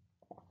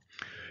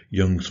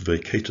 Young's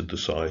vacated the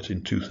site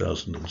in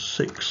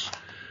 2006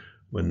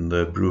 when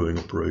their brewing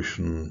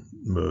operation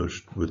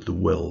merged with the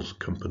Wells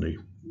Company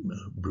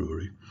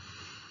brewery.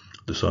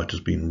 The site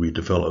has been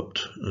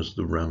redeveloped as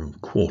the Ram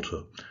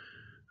Quarter.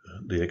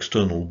 The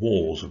external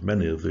walls of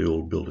many of the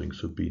old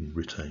buildings have been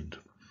retained.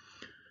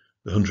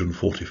 The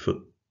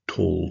 140-foot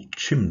tall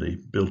chimney,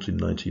 built in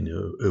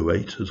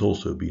 1908, has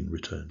also been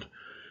retained.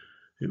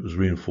 It was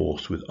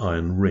reinforced with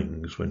iron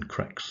rings when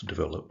cracks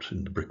developed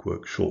in the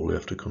brickwork shortly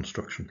after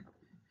construction.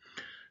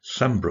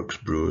 Sambrook's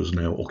brewers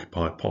now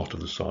occupy part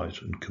of the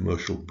site, and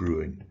commercial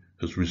brewing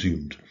has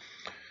resumed.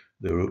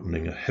 They're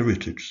opening a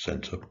heritage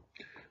centre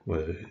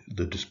where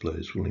the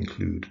displays will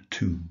include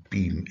 2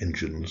 beam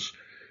engines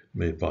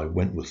made by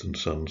Wentworth and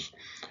Sons,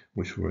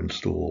 which were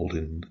installed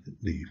in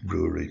the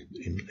brewery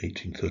in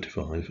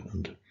 1835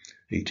 and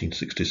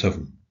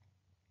 1867.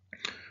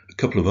 A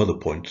couple of other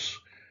points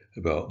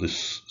about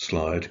this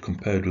slide.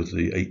 Compared with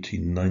the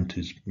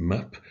 1890s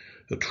map,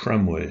 a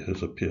tramway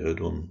has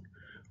appeared on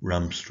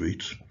Ram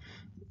Street.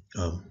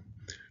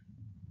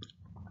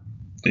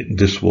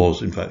 This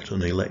was in fact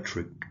an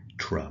electric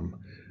tram.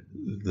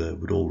 There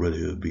would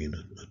already have been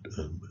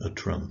a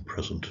tram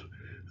present,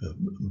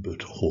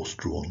 but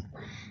horse-drawn.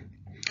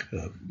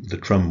 The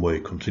tramway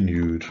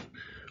continued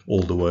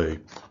all the way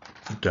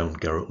down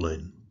Garrett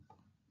Lane.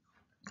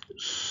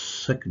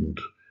 Second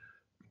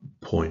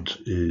point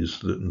is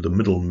that the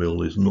middle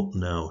mill is not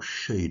now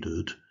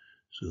shaded,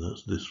 so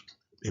that's this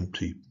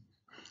empty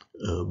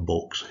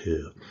box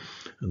here,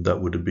 and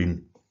that would have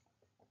been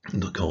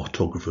the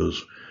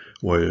cartographer's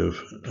way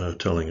of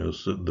telling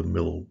us that the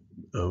mill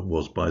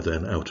was by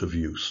then out of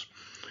use,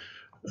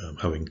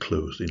 having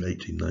closed in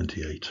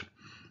 1898.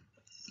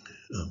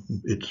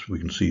 We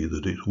can see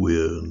that its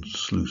weir and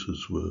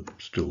sluices were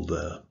still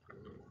there.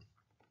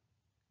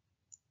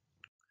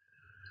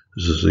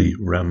 This is the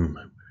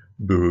Ram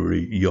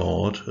Brewery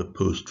yard, a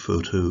post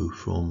photo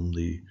from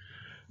the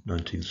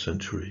 19th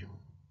century.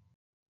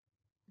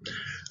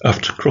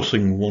 After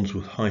crossing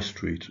Wandsworth High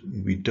Street,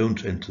 we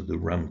don't enter the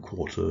Ram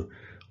Quarter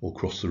or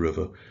cross the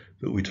river,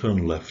 but we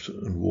turn left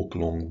and walk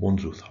along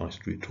Wandsworth High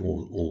Street to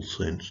All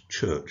Saints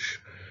Church,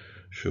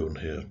 shown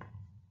here.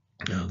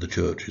 The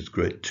church is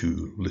Grade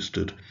 2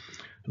 listed,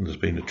 and there's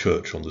been a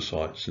church on the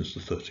site since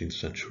the 13th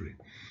century.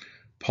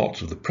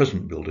 Parts of the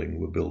present building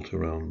were built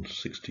around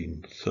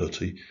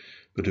 1630,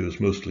 but it was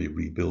mostly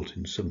rebuilt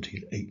in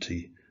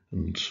 1780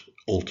 and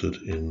altered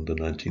in the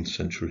 19th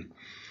century.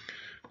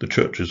 The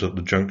church is at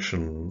the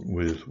junction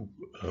with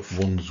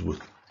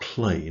Wandsworth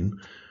Plain,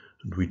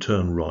 and we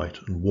turn right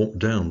and walk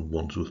down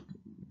Wandsworth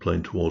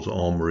Plain towards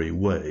Armoury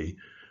Way,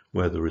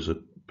 where there is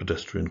a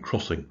pedestrian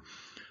crossing.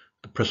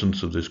 The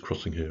presence of this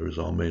crossing here is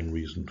our main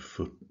reason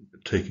for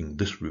taking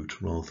this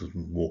route rather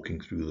than walking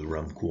through the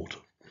Ram Quarter.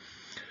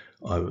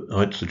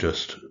 I'd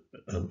suggest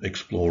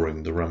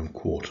exploring the Ram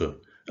Quarter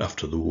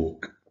after the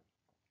walk.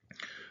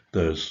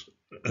 There's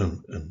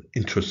an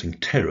interesting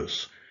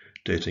terrace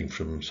dating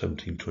from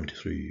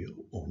 1723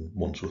 on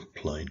Wandsworth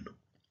Plain.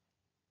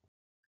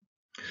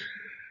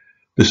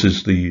 This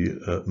is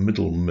the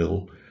middle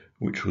mill,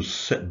 which was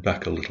set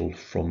back a little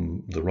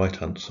from the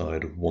right-hand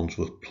side of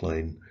Wandsworth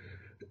Plain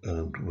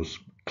and was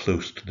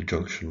close to the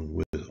junction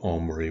with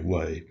Armoury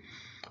Way.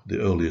 The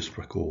earliest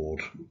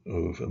record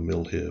of a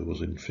mill here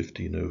was in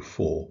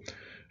 1504,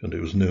 and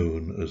it was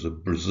known as a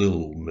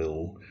Brazil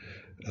mill,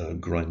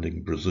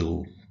 grinding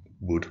Brazil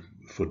wood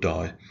for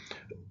dye,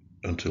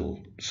 until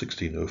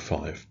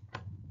 1605.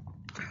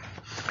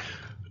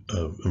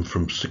 And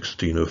from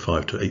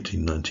 1605 to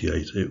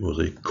 1898 it was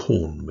a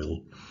corn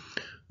mill.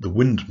 The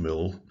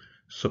windmill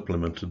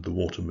supplemented the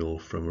water mill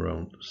from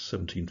around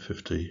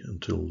 1750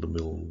 until the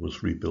mill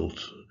was rebuilt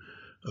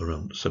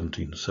around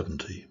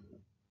 1770.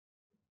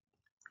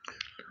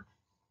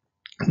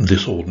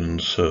 This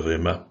Ordnance Survey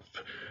map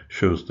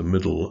shows the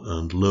middle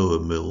and lower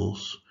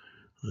mills.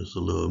 There's the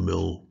lower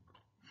mill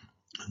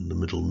and the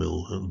middle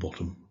mill at the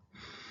bottom.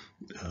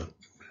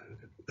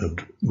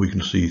 And we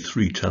can see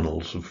three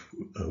channels of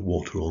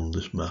water on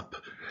this map.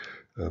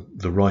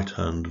 The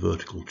right-hand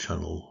vertical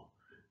channel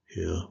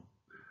here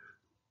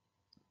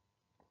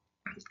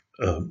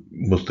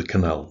was the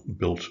canal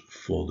built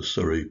for the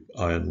Surrey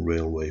Iron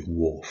Railway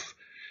wharf,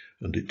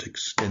 and it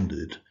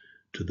extended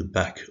to the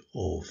back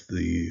of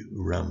the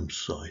Ram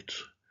site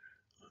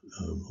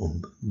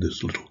on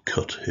this little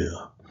cut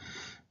here.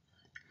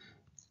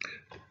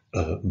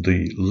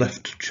 The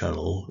left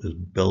channel is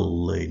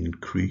Bell Lane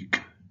Creek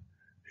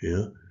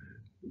here,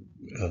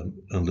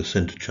 and the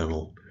centre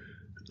channel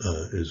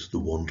is the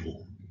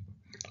Wandle,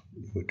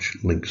 which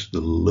links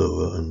the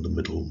lower and the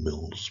middle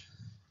mills.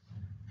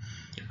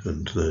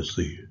 And there's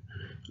the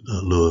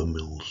lower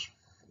mills,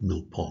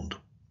 mill pond.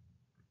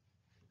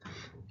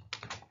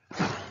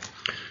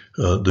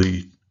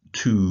 The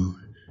two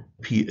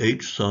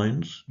PH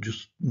signs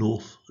just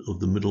north of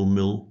the middle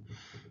mill,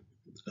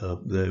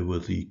 there were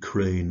the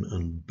Crane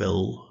and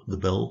Bell, the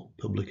Bell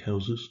public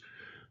houses.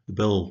 The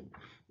Bell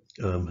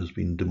has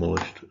been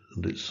demolished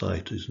and its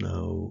site is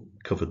now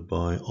covered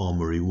by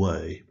Armoury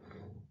Way.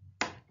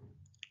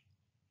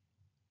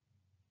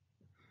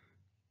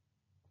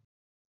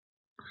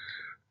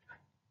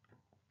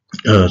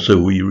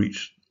 So we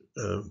reached,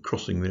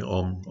 crossing the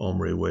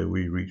Armoury Way,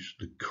 we reached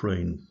the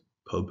Crane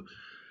pub,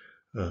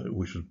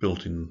 which was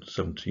built in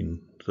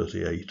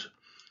 1738,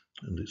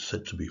 and it's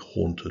said to be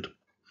haunted.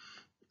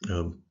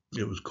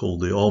 It was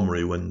called the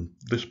Armoury when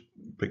this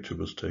picture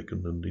was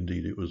taken, and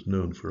indeed it was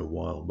known for a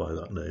while by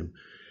that name,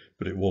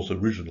 but it was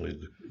originally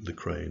the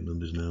Crane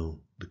and is now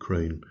the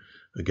Crane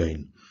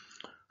again.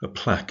 A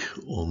plaque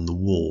on the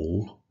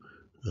wall,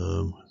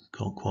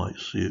 can't quite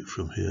see it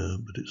from here,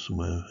 but it's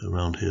somewhere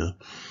around here,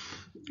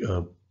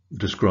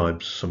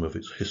 describes some of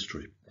its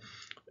history.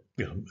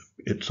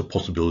 It's a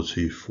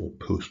possibility for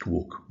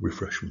post-walk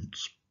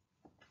refreshments.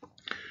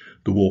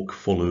 The walk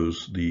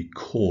follows the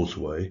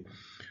causeway,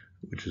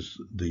 which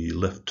is the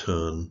left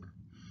turn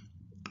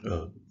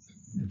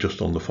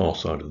just on the far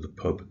side of the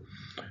pub,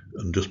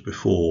 and just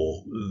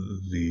before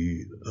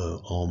the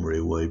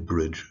Armoury Way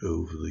bridge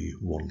over the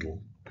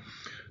Wandle.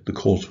 The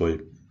causeway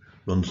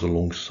runs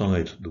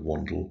alongside the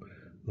Wandle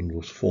and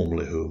was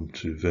formerly home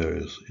to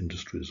various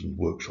industries and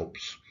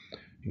workshops,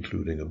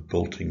 including a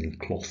bolting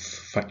cloth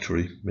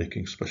factory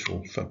making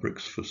special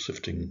fabrics for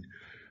sifting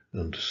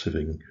and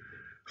sieving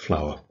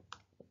flour.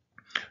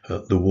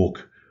 The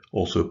walk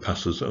also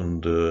passes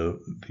under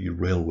the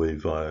railway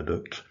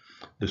viaduct.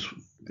 This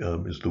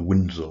is the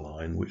Windsor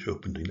line, which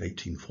opened in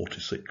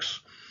 1846.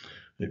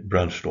 It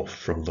branched off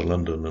from the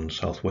London and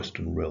South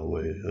Western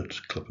Railway at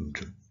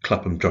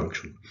Clapham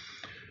Junction.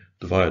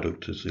 The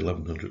viaduct is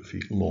 1,100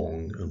 feet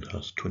long and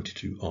has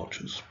 22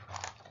 arches.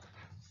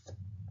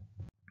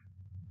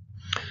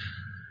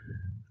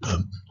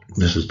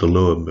 This is the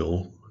lower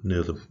mill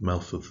near the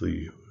mouth of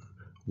the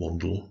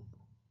Wandle,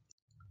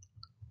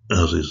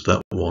 as is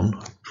that one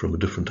from a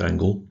different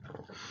angle,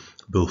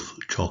 both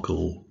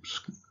charcoal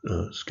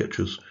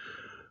sketches.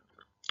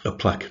 A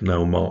plaque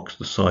now marks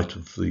the site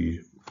of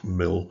the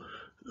mill,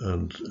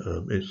 and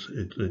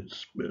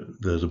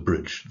there's a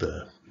bridge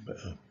there,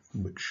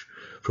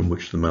 from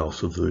which the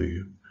mouth of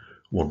the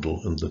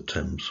Wandle and the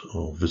Thames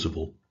are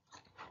visible.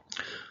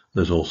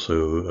 There's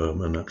also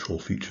a natural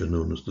feature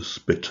known as the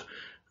Spit,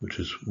 which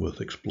is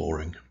worth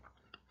exploring.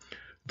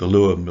 The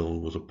lower mill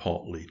was a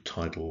partly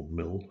tidal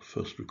mill,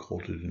 first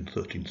recorded in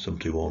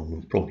 1371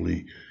 and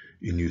probably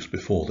in use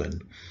before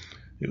then.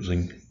 It was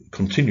in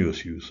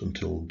continuous use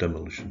until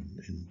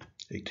demolition in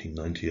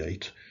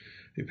 1898.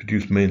 It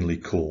produced mainly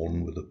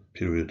corn, with a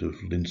period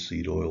of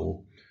linseed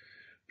oil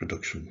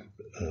production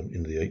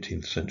in the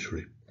 18th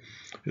century.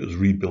 It was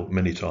rebuilt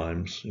many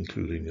times,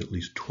 including at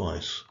least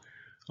twice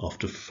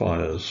after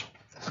fires.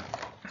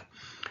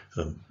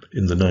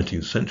 In the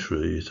 19th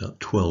century, it had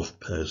 12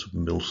 pairs of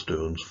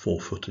millstones,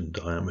 4 foot in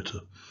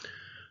diameter,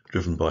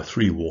 driven by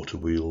 3 water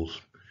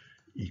wheels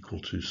equal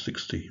to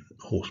 60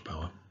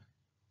 horsepower.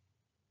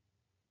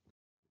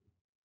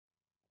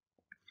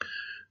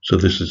 So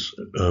this is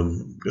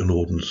an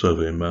Ordnance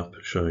Survey map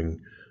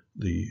showing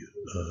the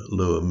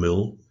lower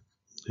mill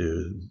here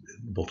in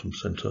the bottom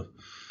centre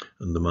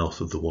and the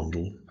mouth of the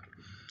Wandle.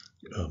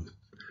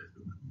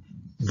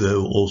 There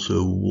were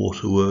also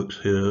waterworks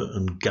here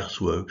and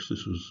gasworks.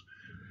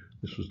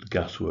 This was the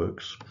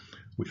gasworks,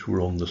 which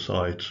were on the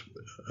site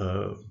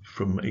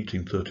from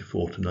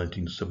 1834 to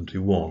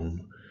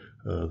 1971,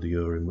 the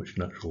year in which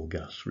natural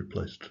gas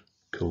replaced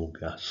coal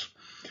gas.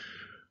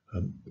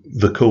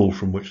 The coal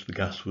from which the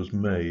gas was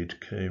made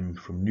came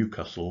from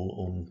Newcastle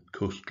on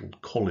coastal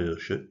collier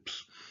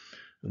ships,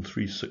 and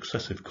 3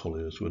 successive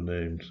colliers were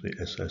named the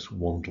SS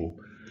Wandle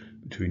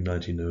between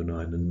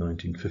 1909 and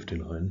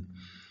 1959,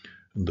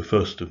 and the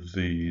first of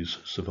these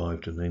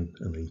survived an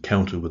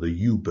encounter with a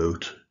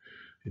U-boat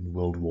in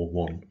World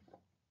War I.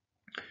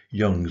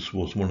 Young's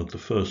was one of the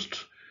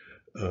first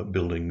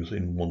buildings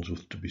in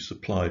Wandsworth to be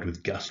supplied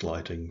with gas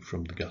lighting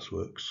from the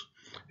gasworks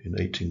in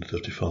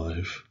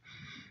 1835.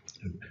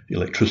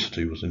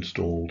 Electricity was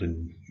installed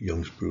in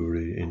Young's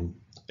Brewery in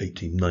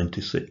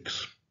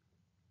 1896.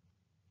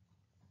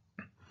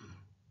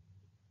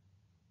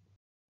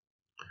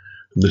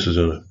 And this is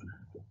a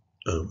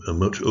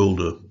much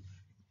older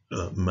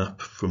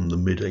map from the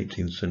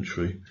mid-18th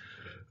century,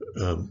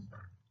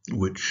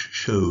 which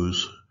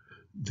shows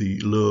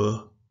the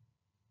lower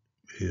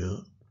here,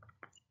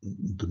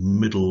 the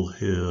middle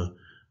here,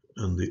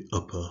 and the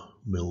upper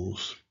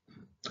mills,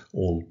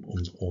 all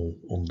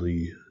on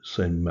the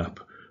same map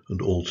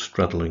and all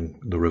straddling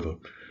the river.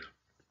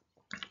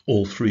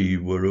 All 3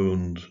 were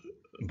owned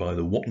by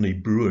the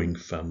Watney brewing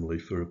family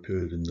for a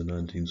period in the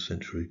 19th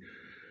century,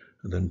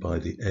 and then by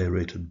the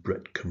Aerated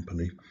Brett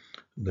Company,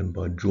 and then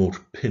by George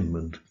Pym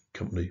and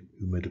Company,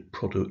 who made a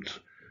product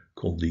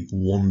called the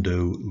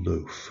Wando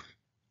loaf.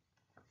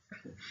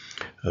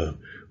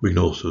 We can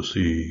also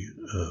see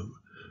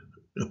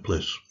a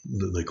place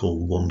that they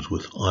call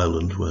Wandsworth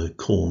Island, where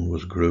corn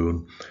was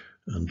grown,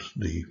 and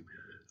the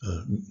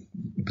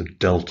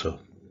delta,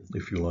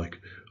 if you like,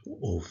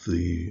 of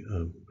the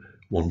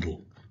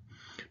Wandle.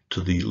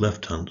 To the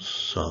left-hand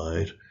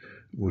side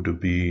would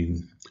have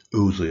been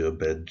osier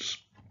beds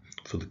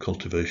for the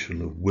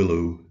cultivation of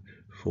willow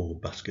for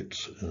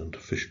baskets and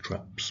fish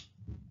traps.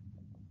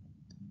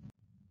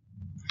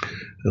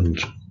 And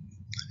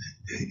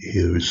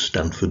here is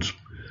Stanford's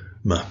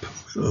map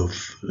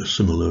of a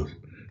similar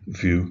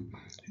view,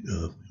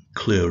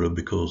 clearer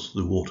because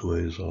the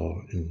waterways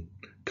are in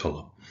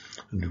colour.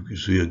 And you can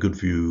see a good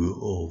view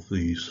of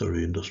the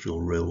Surrey Industrial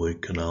Railway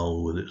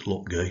Canal with its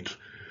lock gate,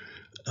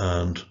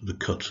 and the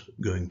cut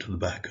going to the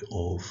back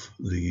of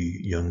the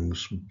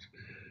Young's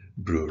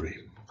Brewery.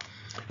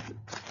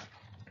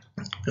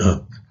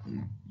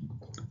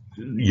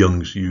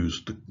 Young's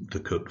used the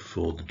cut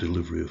for the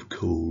delivery of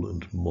coal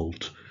and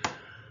malt,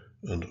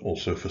 and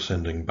also for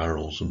sending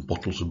barrels and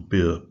bottles of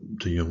beer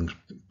to Young's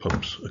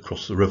pubs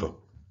across the river.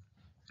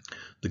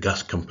 The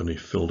gas company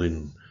filled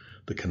in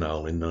the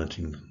canal in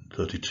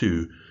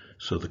 1932,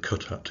 so the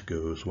cut had to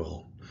go as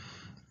well.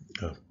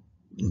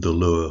 The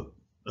lower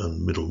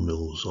and middle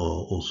mills are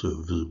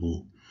also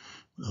visible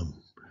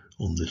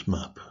on this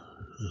map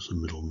as a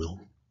middle mill,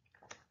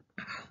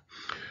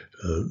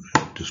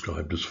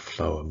 described as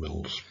flour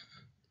mills.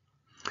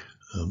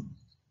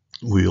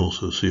 We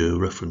also see a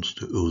reference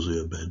to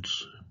osier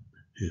beds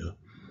here,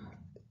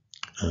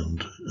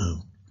 and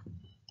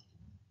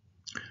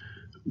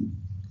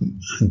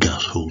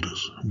gas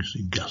holders. You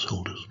see gas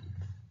holders,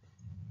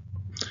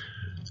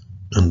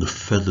 and the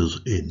Feathers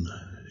Inn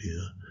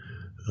here,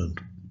 and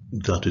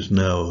that is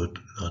now,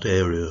 that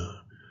area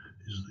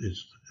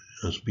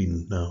has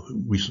been now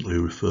recently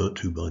referred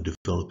to by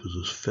developers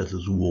as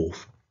Feathers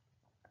Wharf.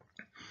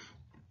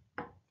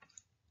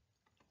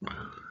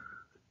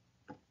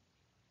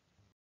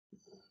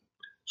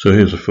 So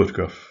here's a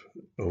photograph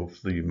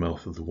of the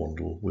mouth of the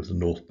Wandle with the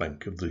north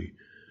bank of the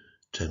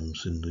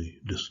Thames in the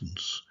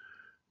distance.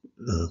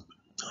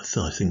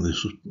 I think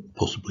this was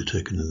possibly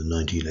taken in the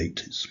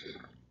 1980s.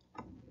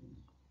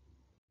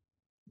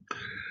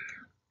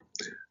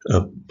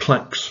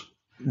 Plaques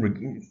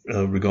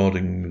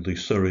regarding the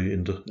Surrey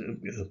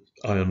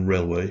Iron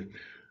Railway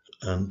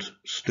and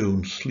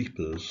stone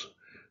sleepers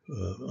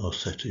are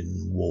set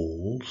in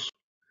walls.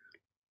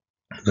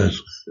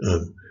 There's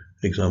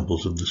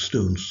examples of the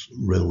stone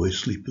railway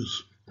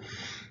sleepers.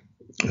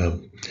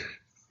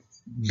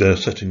 They're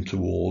set into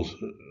walls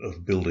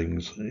of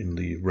buildings in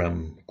the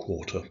Ram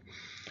Quarter.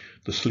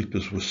 The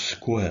sleepers were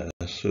square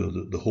so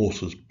that the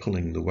horses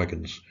pulling the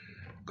wagons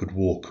could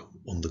walk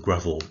on the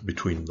gravel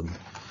between them.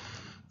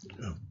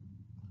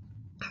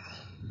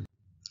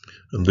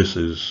 And this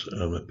is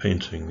a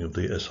painting of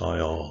the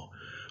SIR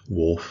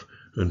wharf,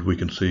 and we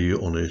can see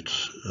on it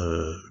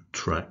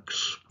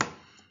tracks,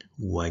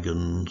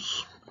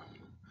 wagons,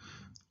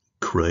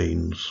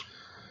 cranes.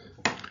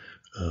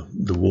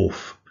 The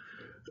wharf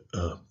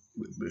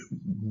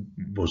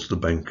was the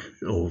bank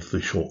of the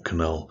short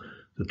canal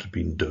that had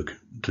been dug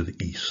to the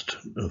east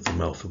of the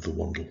mouth of the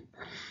Wandle.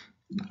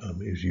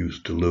 It was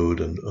used to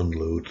load and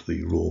unload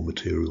the raw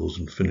materials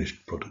and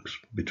finished products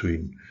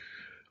between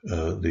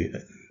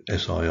the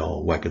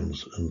SIR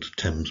wagons and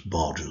Thames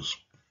barges.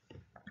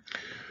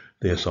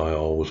 The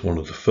SIR was one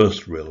of the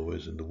first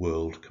railways in the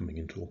world, coming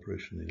into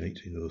operation in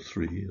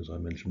 1803, as I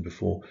mentioned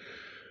before,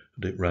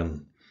 and it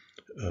ran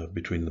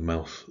between the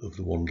mouth of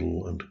the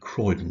Wandle and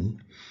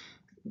Croydon.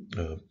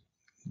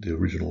 The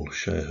original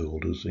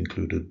shareholders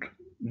included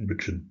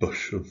Richard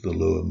Bush of the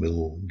Lower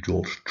Mill,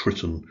 George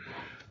Tritton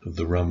of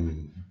the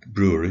Ram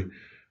Brewery,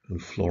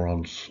 and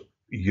Florence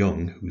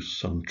Young, whose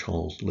son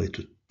Charles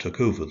later took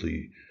over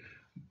the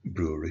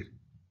brewery.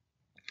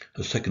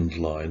 A second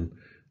line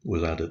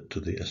was added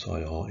to the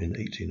SIR in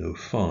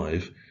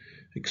 1805,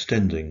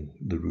 extending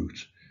the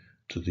route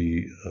to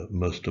the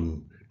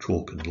Merstham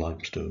chalk and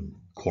limestone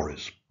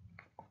quarries.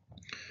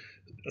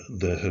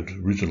 There had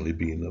originally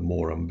been a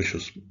more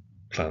ambitious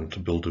plan to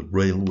build a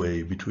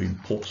railway between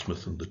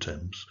Portsmouth and the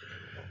Thames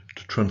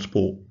to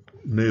transport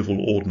naval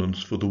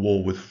ordnance for the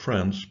war with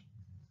France,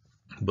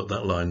 but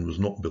that line was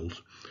not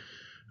built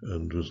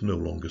and was no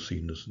longer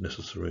seen as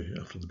necessary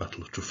after the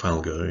Battle of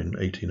Trafalgar in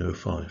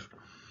 1805.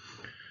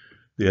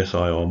 The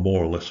SIR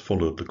more or less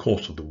followed the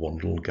course of the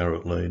Wandle,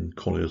 Garrett Lane,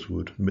 Collier's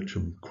Wood,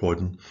 Mitcham,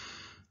 Croydon.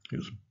 It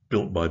was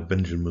built by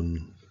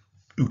Benjamin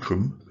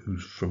Outram,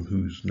 from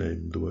whose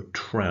name the word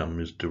tram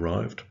is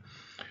derived,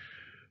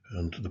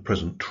 and the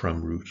present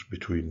tram route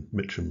between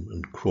Mitcham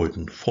and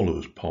Croydon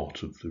follows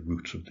part of the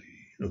route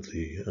of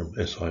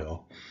the SIR.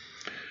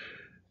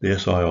 The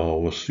SIR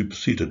was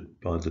superseded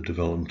by the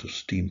development of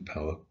steam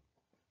power,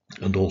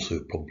 and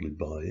also probably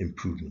by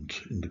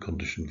improvement in the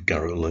condition of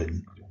Garrett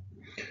Lane.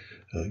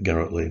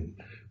 Garrett Lane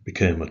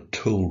became a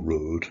toll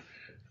road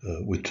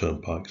with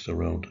turnpikes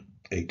around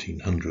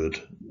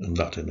 1800, and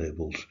that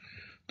enabled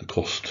the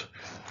cost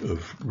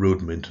of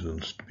road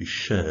maintenance to be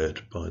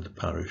shared by the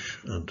parish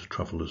and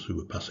travellers who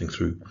were passing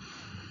through.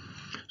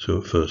 So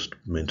at first,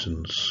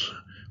 maintenance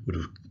would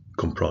have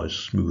comprised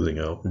smoothing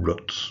out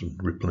ruts and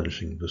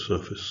replenishing the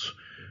surface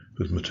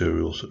with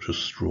materials such as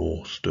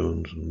straw,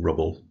 stones and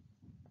rubble,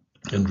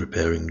 and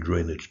repairing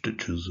drainage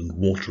ditches and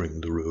watering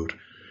the road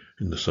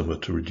in the summer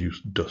to reduce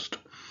dust.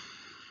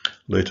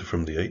 Later,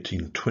 from the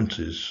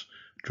 1820s,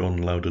 John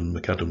Loudon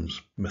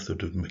Macadam's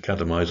method of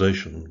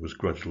macadamisation was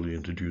gradually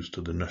introduced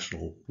to the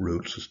national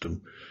road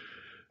system.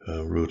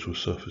 Roads were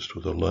surfaced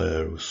with a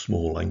layer of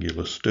small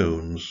angular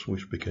stones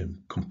which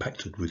became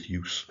compacted with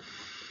use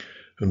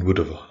and would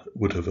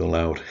have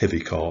allowed heavy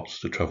carts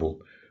to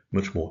travel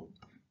much more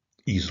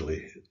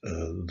easily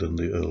than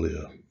the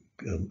earlier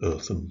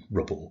earth and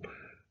rubble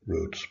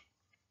roads.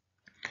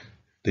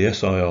 The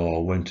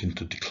SIR went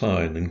into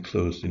decline and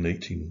closed in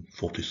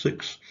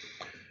 1846.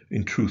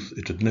 In truth,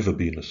 it had never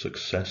been a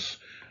success.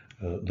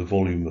 The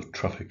volume of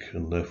traffic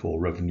and therefore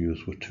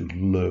revenues were too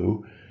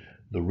low.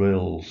 The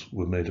rails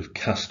were made of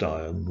cast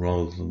iron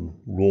rather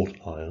than wrought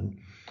iron.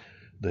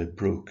 They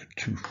broke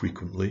too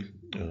frequently,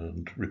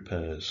 and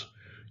repairs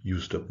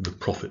used up the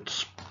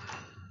profits.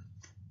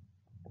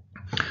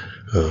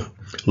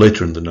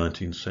 Later in the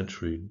 19th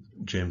century,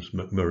 James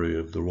McMurray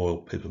of the Royal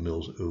Paper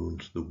Mills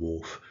owned the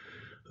wharf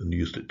and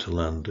used it to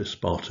land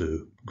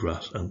esparto,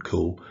 grass and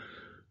coal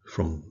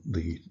from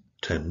the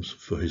Thames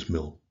for his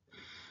mill.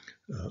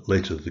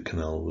 Later the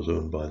canal was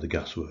owned by the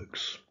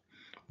gasworks,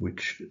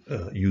 which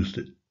used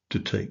it to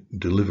take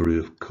delivery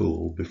of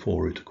coal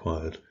before it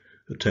acquired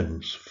a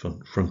Thames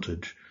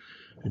frontage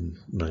in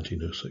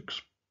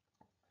 1906.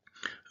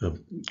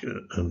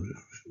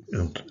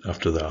 And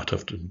after that,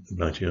 after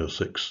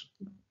 1906,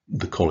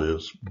 the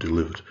colliers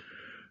delivered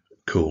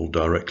coal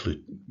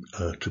directly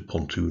to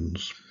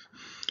pontoons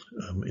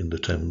in the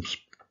Thames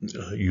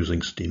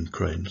using steam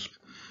cranes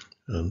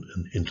and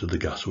into the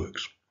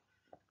gasworks.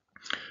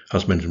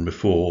 As mentioned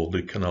before,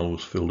 the canal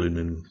was filled in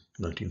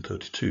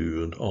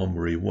 1932 and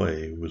Armoury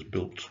Way was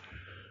built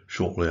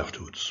shortly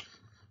afterwards.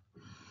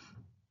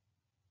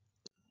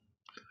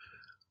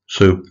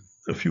 So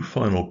a few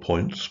final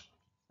points.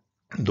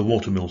 The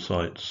watermill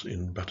sites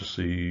in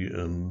Battersea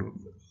and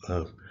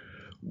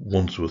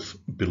Wandsworth,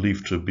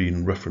 believed to have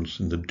been referenced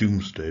in the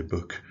Domesday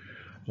Book,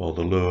 are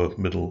the Lower,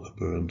 Middle,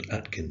 Upper and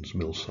Atkins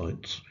mill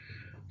sites.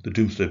 The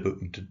Domesday Book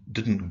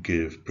didn't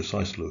give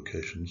precise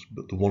locations,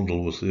 but the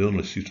Wandle was the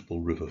only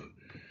suitable river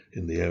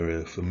in the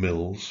area for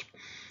mills,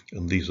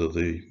 and these are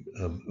the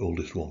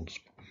oldest ones.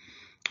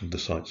 The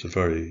sites are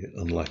very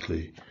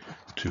unlikely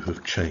to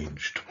have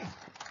changed.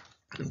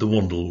 The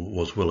Wandle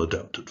was well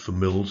adapted for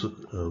mills,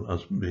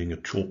 as being a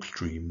chalk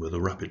stream with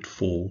a rapid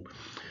fall.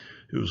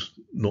 It was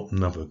not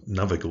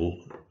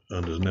navigable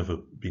and has never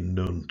been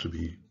known to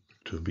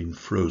have been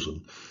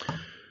frozen,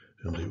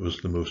 and it was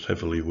the most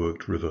heavily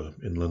worked river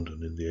in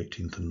London in the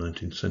 18th and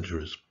 19th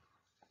centuries.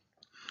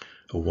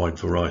 A wide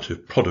variety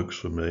of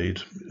products were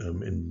made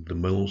in the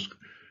mills,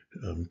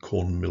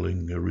 corn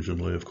milling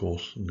originally, of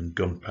course, and then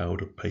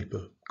gunpowder,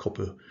 paper,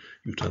 copper,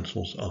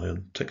 utensils,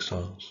 iron,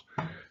 textiles,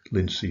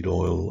 linseed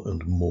oil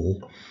and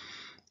more.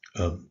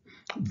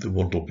 The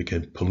Wandle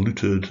became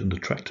polluted and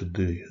attracted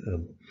the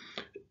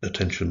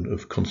attention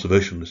of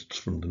conservationists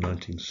from the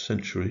 19th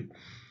century.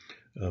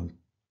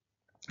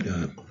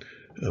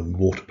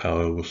 Water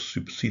power was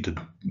superseded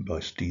by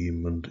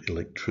steam and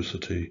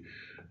electricity,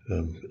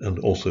 and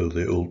also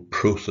the old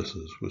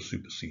processes were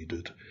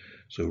superseded.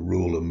 So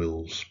roller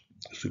mills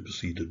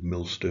superseded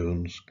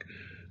millstones,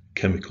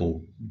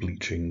 chemical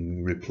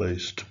bleaching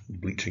replaced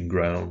bleaching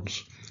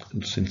grounds,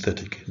 and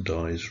synthetic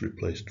dyes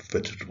replaced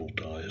vegetable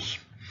dyes.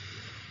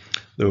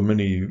 There were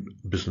many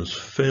business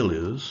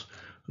failures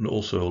and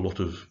also a lot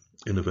of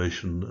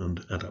innovation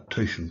and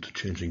adaptation to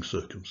changing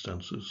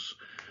circumstances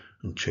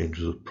and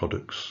changes of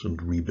products and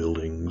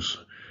rebuildings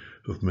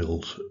of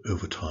mills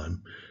over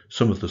time.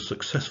 Some of the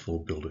successful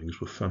buildings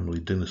were family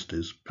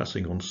dynasties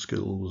passing on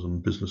skills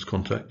and business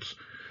contacts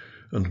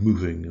and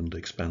moving and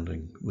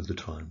expanding with the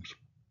times.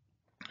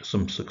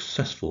 Some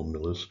successful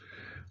millers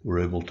were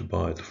able to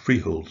buy the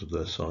freeholds of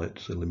their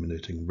sites,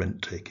 eliminating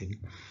rent taking.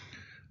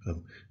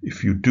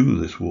 If you do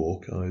this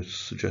walk, I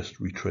suggest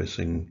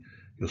retracing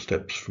your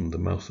steps from the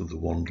mouth of the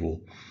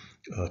Wandle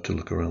to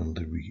look around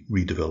the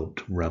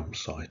redeveloped Ram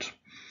site.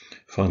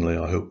 Finally,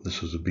 I hope this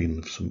has been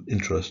of some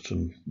interest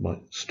and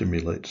might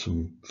stimulate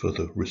some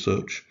further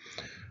research,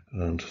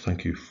 and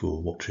thank you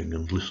for watching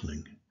and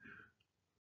listening.